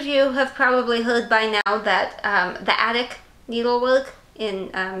most of you have probably heard by now that the attic needlework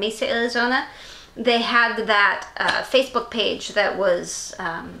in Mesa, Arizona, they had that Facebook page that was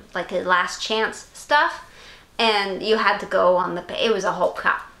like a last chance stuff, and you had to go on the page. It was a whole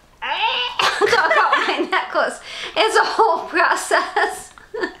talk about my necklace. It's a whole process.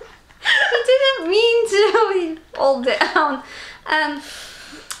 I didn't mean to. We pulled it down.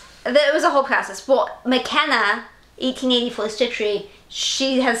 It was a whole process. Well, McKenna, 1884 Stitchery,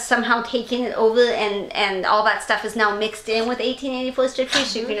 she has somehow taken it over, and all that stuff is now mixed in with 1884 Stitchery,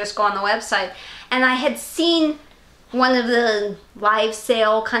 so you can just go on the website. And I had seen one of the live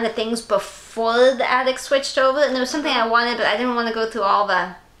sale kind of things before the attic switched over, and there was something I wanted, but I didn't want to go through all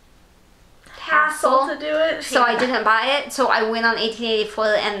the hassle to do it. So I didn't buy it. So I went on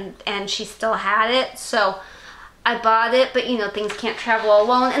 1884, and she still had it. So I bought it, but you know, things can't travel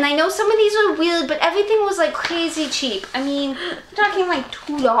alone. And I know some of these are weird, but everything was like crazy cheap. I mean, I'm talking like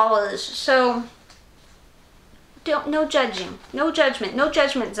 $2. So, no judging. No judgment. No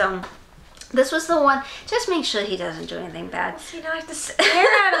judgment zone. This was the one. Just make sure he doesn't do anything bad. See, now I have to stare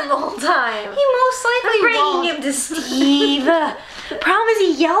at him the whole time. He most likely I'm bringing won't. him to Steve. The problem is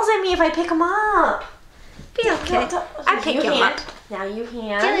he yells at me if I pick him up. Be okay. I pick him up. Now you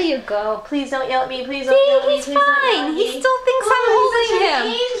hand. There you go. Please don't yell at me. Please don't yell at me. He's Please don't yell fine. at He me. still thinks I'm holding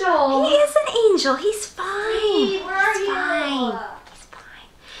him. He's an angel. He is an angel. He's fine. Steve, where are He's you? fine. He's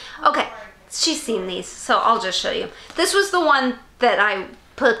fine. Okay, she's seen these, so I'll just show you. This was the one that I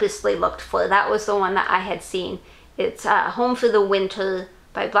purposely looked for. That was the one that I had seen. It's Home for the Winter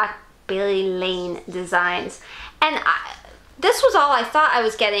by Blackberry Lane Designs. And this was all I thought I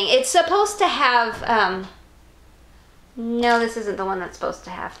was getting. It's supposed to have... no, this isn't the one that's supposed to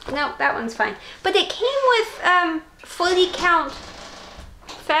have. No, that one's fine. But it came with 40 count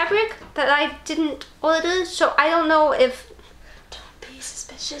fabric that I didn't order, so I don't know if... Don't be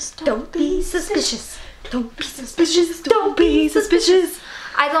suspicious. Don't be suspicious. Don't be suspicious. Don't be suspicious.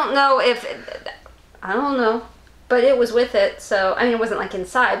 I don't know if... I don't know. But it was with it, so... I mean, it wasn't like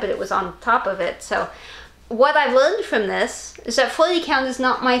inside, but it was on top of it, so... What I learned from this is that 40 count is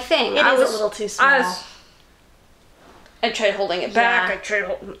not my thing. It is a little too small. I tried holding it back. Yeah. I tried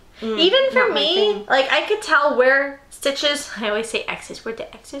holding... Even for not my me, thing. like I could tell where stitches, I always say X's, where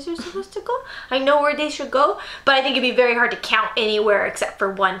the X's are supposed to go. I know where they should go, but I think it'd be very hard to count anywhere except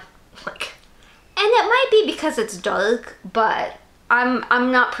for one. Like, And it might be because it's dark, but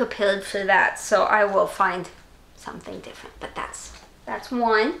I'm not prepared for that, so I will find something different. But that's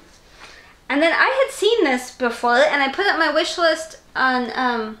one. And then I had seen this before, and I put it on my wish list on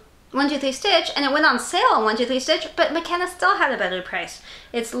 123 Stitch, and it went on sale on 123 Stitch, but McKenna still had a better price.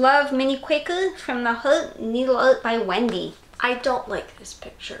 It's Love Mini Quaker from the Heart Needle Art by Wendy. I don't like this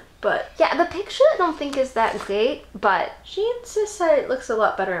picture, but Yeah, the picture I don't think is that great, but she insists that it looks a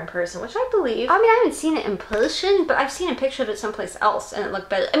lot better in person, which I believe. I mean, I haven't seen it in person, but I've seen a picture of it someplace else, and it looked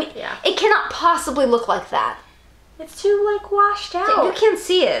better. I mean, Yeah. it cannot possibly look like that. It's too like washed out. You can't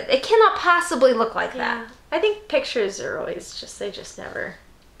see it. It cannot possibly look like Yeah. that. I think pictures are always just, they just never.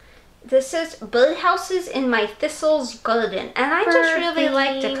 This is Birdhouses in My Thistle's Garden, and I just really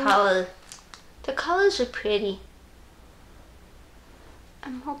like the Birding. color. The colors are pretty.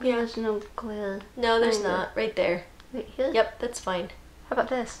 I'm hoping there's no glare. No, there's Kinda. not. Right there. Right here? Yep, that's fine. How about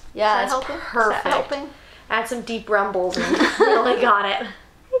this? Yeah, Is that it's helping? perfect. Is that helping? Add some deep rumbles and really got it.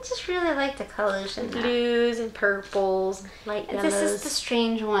 I just really like the colors in that. Blues and purples, light And yellows. this is the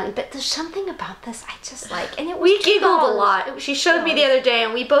strange one, but there's something about this I just like, and it was We giggled a $2. It lot. was She showed me the other day,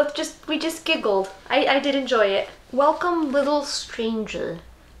 and we just giggled. I did enjoy it. Welcome, little stranger.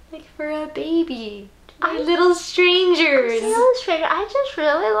 Like for a baby. My little strangers. Little stranger. I just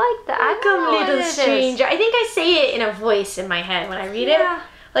really like that. I don't know Welcome, what little it is. stranger. I think I say it in a voice in my head when I read Yeah. it.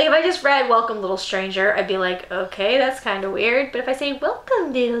 Like if I just read "Welcome, little stranger," I'd be like, okay, that's kind of weird. But if I say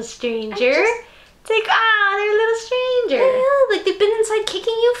 "Welcome, little stranger," it's like, ah, they're a little stranger. Yeah, like they've been inside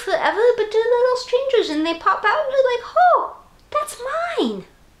kicking you forever, but they're little strangers, and they pop out, and you're like, oh, that's mine.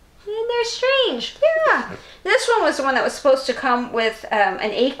 And they're strange. Yeah. This one was the one that was supposed to come with an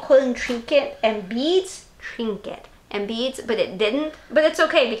acorn trinket and beads. But it didn't. But it's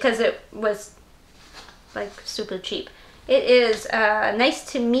okay because it was like super cheap. It is Nice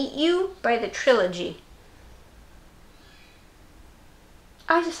to Meet You by the Trilogy.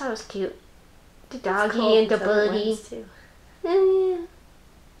 I just thought it was cute. The doggy and the birdie. Yeah.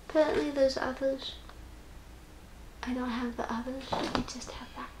 Apparently there's others. I don't have the others. I just have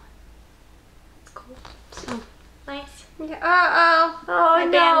that one. It's cool. So. Nice. Yeah. Uh-oh. Oh My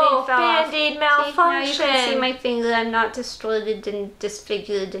no! Band-Aid fell off. Band-Aid See, malfunction. now you can see my finger. I'm not distorted and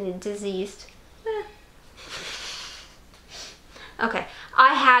disfigured and diseased. Okay.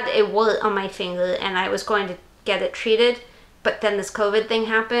 I had a wart on my finger and I was going to get it treated, but then this COVID thing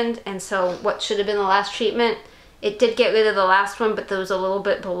happened, and so what should have been the last treatment, it did get rid of the last one, but there was a little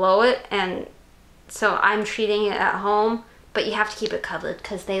bit below it, and so I'm treating it at home, but you have to keep it covered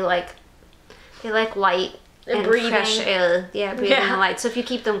because they like light and breathing. fresh air. Yeah, breathing Yeah. and light. So if you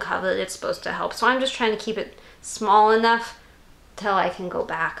keep them covered, it's supposed to help. So I'm just trying to keep it small enough till I can go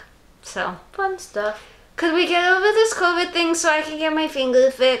back. So Fun stuff. could we get over this COVID thing so I can get my finger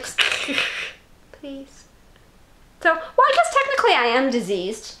fixed? Please. So, well, I guess technically I am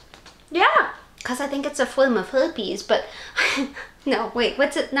diseased. Yeah. Because I think it's a form of herpes, but... no, wait,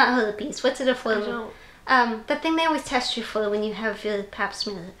 what's it? Not herpes. What's it a form of? The thing they always test you for when you have your pap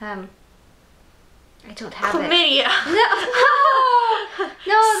smear. I don't have it. Chlamydia. No,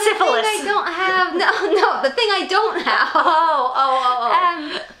 no, Syphilis. syphilis. I don't have. No, the thing I don't have.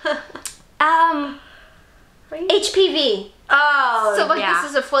 HPV. Oh, So like yeah.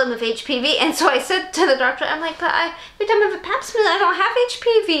 this is a form of HPV, and so I said to the doctor, I'm like, but every time I have a pap smear, I don't have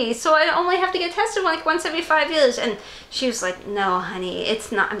HPV, so I only have to get tested like once every 5 years. And she was like, no, honey,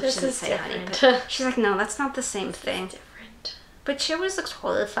 it's not. This she didn't is say different. honey, but she's like, no, that's not the same thing. Different. But she always looks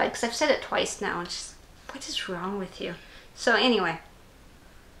horrified because I've said it twice now, and she's like, what is wrong with you? So anyway,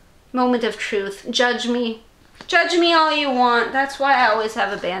 moment of truth. Judge me all you want. That's why I always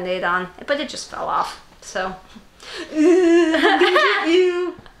have a Band-Aid on, but it just fell off. So. I'm gonna get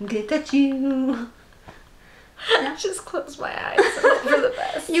you. I'm gonna touch you. Yeah. Just close my eyes and hope for the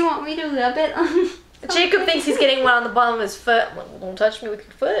best. You want me to rub it on? Jacob thinks he's getting one on the bottom of his foot. I'm like, well, don't touch me with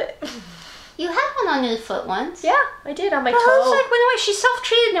your foot. You had one on your foot once. Yeah, I did on my But toe. hers like went away. She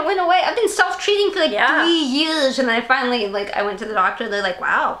self-treated and it went away. I've been self-treating for like Yeah. 3 years, and then I finally I went to the doctor. They're like,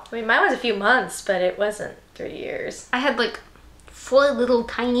 wow. I mean, mine was a few months, but it wasn't 3 years. I had like 4 little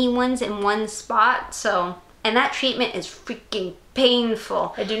tiny ones in one spot. And that treatment is freaking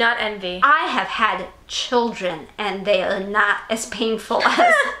painful. I do not envy. I have had children, and they are not as painful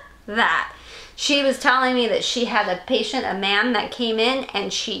as that. She was telling me that she had a patient, a man that came in,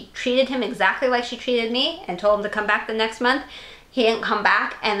 and she treated him exactly like she treated me and told him to come back the next month. He didn't come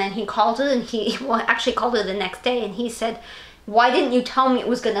back, and then he called her, and actually called her the next day, and he said, why didn't you tell me it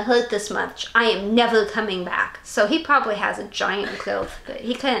was going to hurt this much? I am never coming back. So he probably has a giant growth.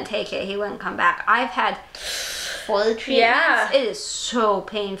 He couldn't take it. He wouldn't come back. I've had 4 treatments. Yeah. It is so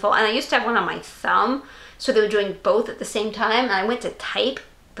painful. And I used to have one on my thumb. So they were doing both at the same time. And I went to type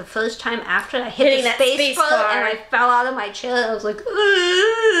the first time after. I hit Hitting the that space space bar bar. and I fell out of my chair. And I was like,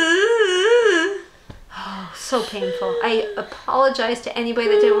 oh, so painful. I apologize to anybody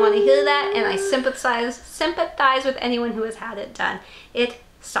that didn't want to hear that, and I sympathize with anyone who has had it done. It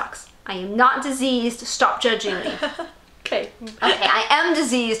sucks. I am not diseased. Stop judging me. Okay. Okay, I am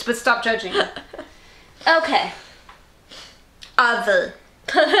diseased, but stop judging me. Okay. Other.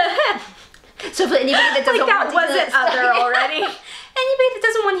 So for anybody that doesn't Like want that to hear wasn't other already. Anybody that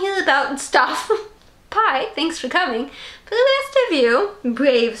doesn't want to hear about stuff, Pie, thanks for coming. For the rest of you,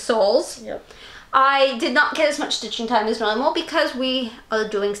 brave souls, Yep. I did not get as much stitching time as normal because we are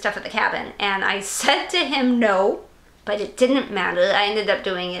doing stuff at the cabin. And I said to him no, but it didn't matter. I ended up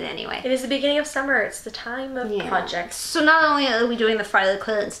doing it anyway. It is the beginning of summer. It's the time of projects. So not only are we doing the fire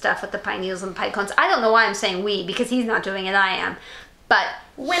clearance stuff with the pine needles and pine cones, I don't know why I'm saying we, because he's not doing it, I am. But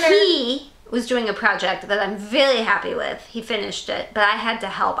Winner. he was doing a project that I'm very happy with. He finished it, but I had to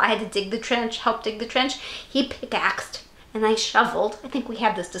help. I had to dig the trench, help dig the trench. He pickaxed, and I shoveled. I think we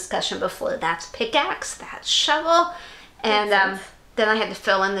had this discussion before. That's pickaxe, that's shovel. And then I had to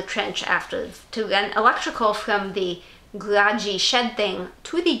fill in the trench after to run electrical from the garagey shed thing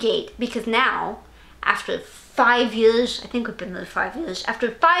to the gate, because now, after 5 years, I think we've been there 5 years, after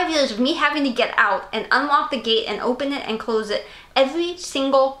 5 years of me having to get out and unlock the gate and open it and close it every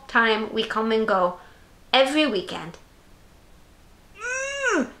single time we come and go, every weekend,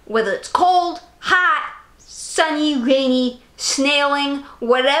 whether it's cold, hot, sunny, rainy, snailing,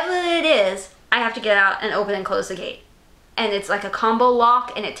 whatever it is, I have to get out and open and close the gate. And it's like a combo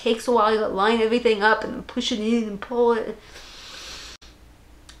lock, and it takes a while to line everything up and then push it in and pull it.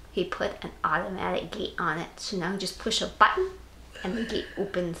 He put an automatic gate on it. So now you just push a button and the gate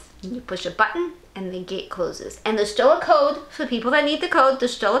opens. And you push a button and the gate closes. And there's still a code for people that need the code.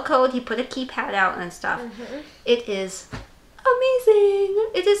 There's still a code. He put a keypad out and stuff. It is amazing.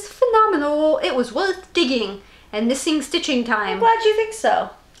 It is phenomenal. It was worth digging and missing stitching time. I'm glad you think so.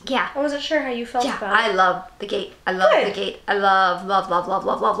 Yeah. I wasn't sure how you felt about it. I love the gate. I love Good. the gate. I love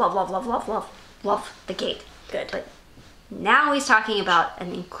the gate. Good. But now he's talking about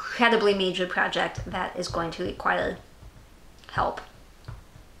an incredibly major project that is going to require help.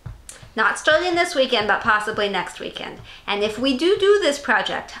 Not starting this weekend, but possibly next weekend. And if we do this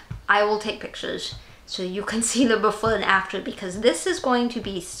project, I will take pictures so you can see the before and after, because this is going to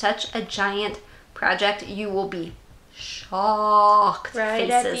be such a giant project. You will be shocked Right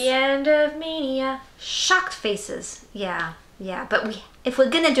faces. at the end of Maynia. Shocked faces. Yeah. But if we're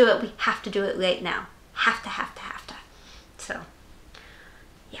gonna do it, we have to do it right now. Have to. So,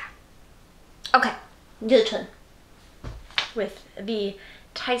 yeah. Okay, your turn. With the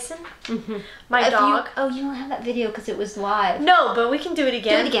Tyson, Mm-hmm. my dog. You don't have that video because it was live. No, but we can do it Do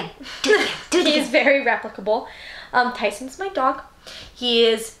again. it again. He is very replicable. Tyson's my dog.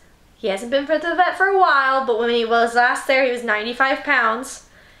 He hasn't been for the vet for a while, but when he was last there, he was 95 pounds.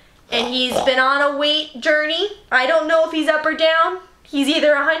 And he's been on a weight journey. I don't know if he's up or down. He's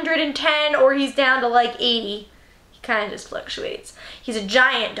either 110 or he's down to like 80. kind of just fluctuates. He's a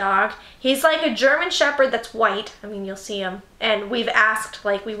giant dog. He's like a German Shepherd that's white. I mean, you'll see him. And we've asked,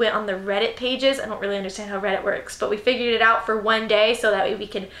 like, we went on the Reddit pages. I don't really understand how Reddit works, but we figured it out for one day so that way we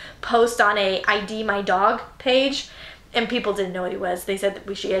could post on a ID My Dog page. And people didn't know what he was. They said that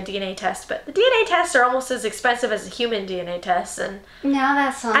we should get a DNA test, but the DNA tests are almost as expensive as a human DNA test. And now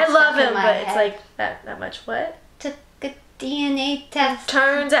that sounds I love him, but head. it's like that much. What? Took a DNA test.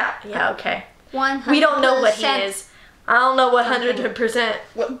 Turns out, yeah, okay. 100%. We don't know what he is. I don't know what 100%.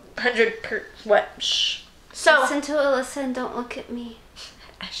 What? Shh. So listen to Alyssa and don't look at me.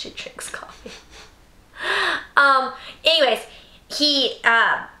 as she drinks coffee. Anyways, he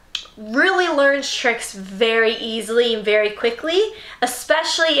really learns tricks very easily and very quickly,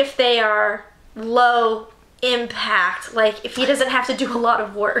 especially if they are low impact, like if he doesn't have to do a lot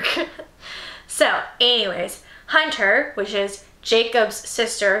of work. So anyways, Hunter, which is Jacob's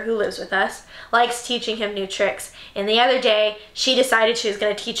sister who lives with us, likes teaching him new tricks. And the other day, she decided she was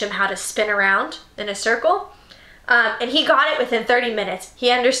going to teach him how to spin around in a circle. And he got it within 30 minutes.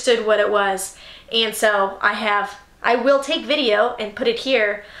 He understood what it was. And so I will take video and put it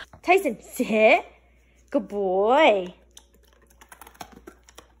here. Tyson, sit. Good boy.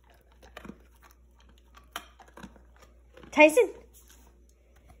 Tyson,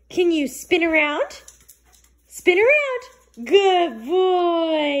 can you spin around? Spin around. Good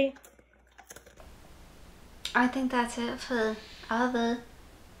boy. I think that's it for other.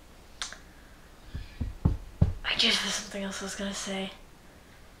 I just had something else I was gonna say.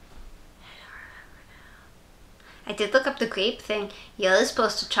 I did look up the grape thing. You're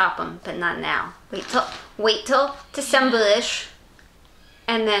supposed to chop them, but not now. Wait till December-ish,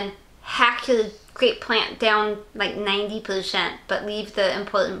 and then hack your grape plant down like 90%, but leave the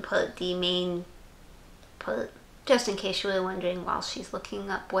important part, the main part. Just in case you were wondering while she's looking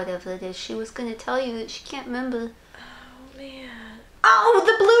up whatever it is she was going to tell you that she can't remember. Oh, man. Oh,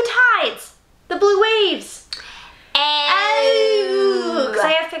 the blue tides! The blue waves! Oh! Because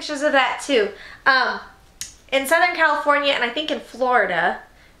I have pictures of that, too. In Southern California, and I think in Florida,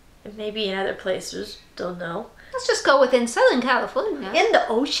 and maybe in other places, don't know. Let's just go within Southern California. In the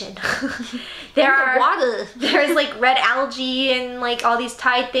ocean. Water. There's like red algae and like all these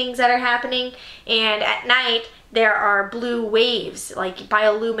tide things that are happening. And at night, there are blue waves, like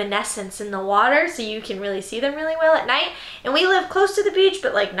bioluminescence in the water, so you can really see them really well at night. And we live close to the beach,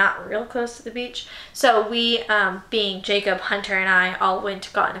 but like not real close to the beach. So we, being Jacob, Hunter, and I, all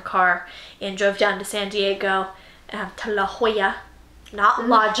got in a car and drove down to San Diego, to La Jolla, not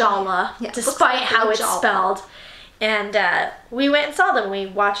La Jolla, yeah, despite like how it's Jolla. spelled. And we went and saw them. We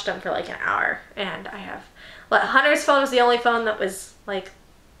watched them for like an hour. And Hunter's phone was the only phone that was like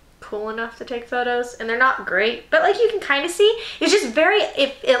cool enough to take photos, and they're not great, but like you can kind of see. It's just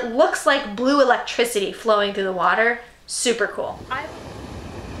it looks like blue electricity flowing through the water. Super cool.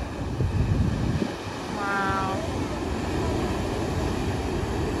 Wow.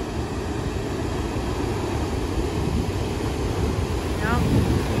 Yep,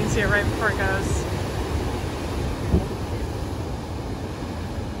 you can see it right before it goes.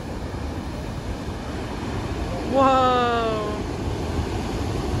 Whoa.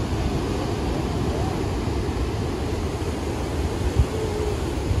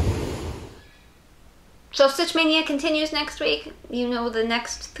 So Stitch Mania continues next week. You know the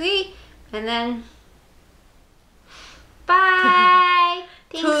next 3. And then... Bye!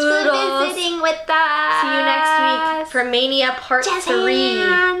 Thanks Toodles. for visiting with us. See you next week for Maynia Part 3. Jazz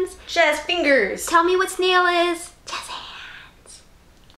hands. Jazz fingers. Tell me what snail is.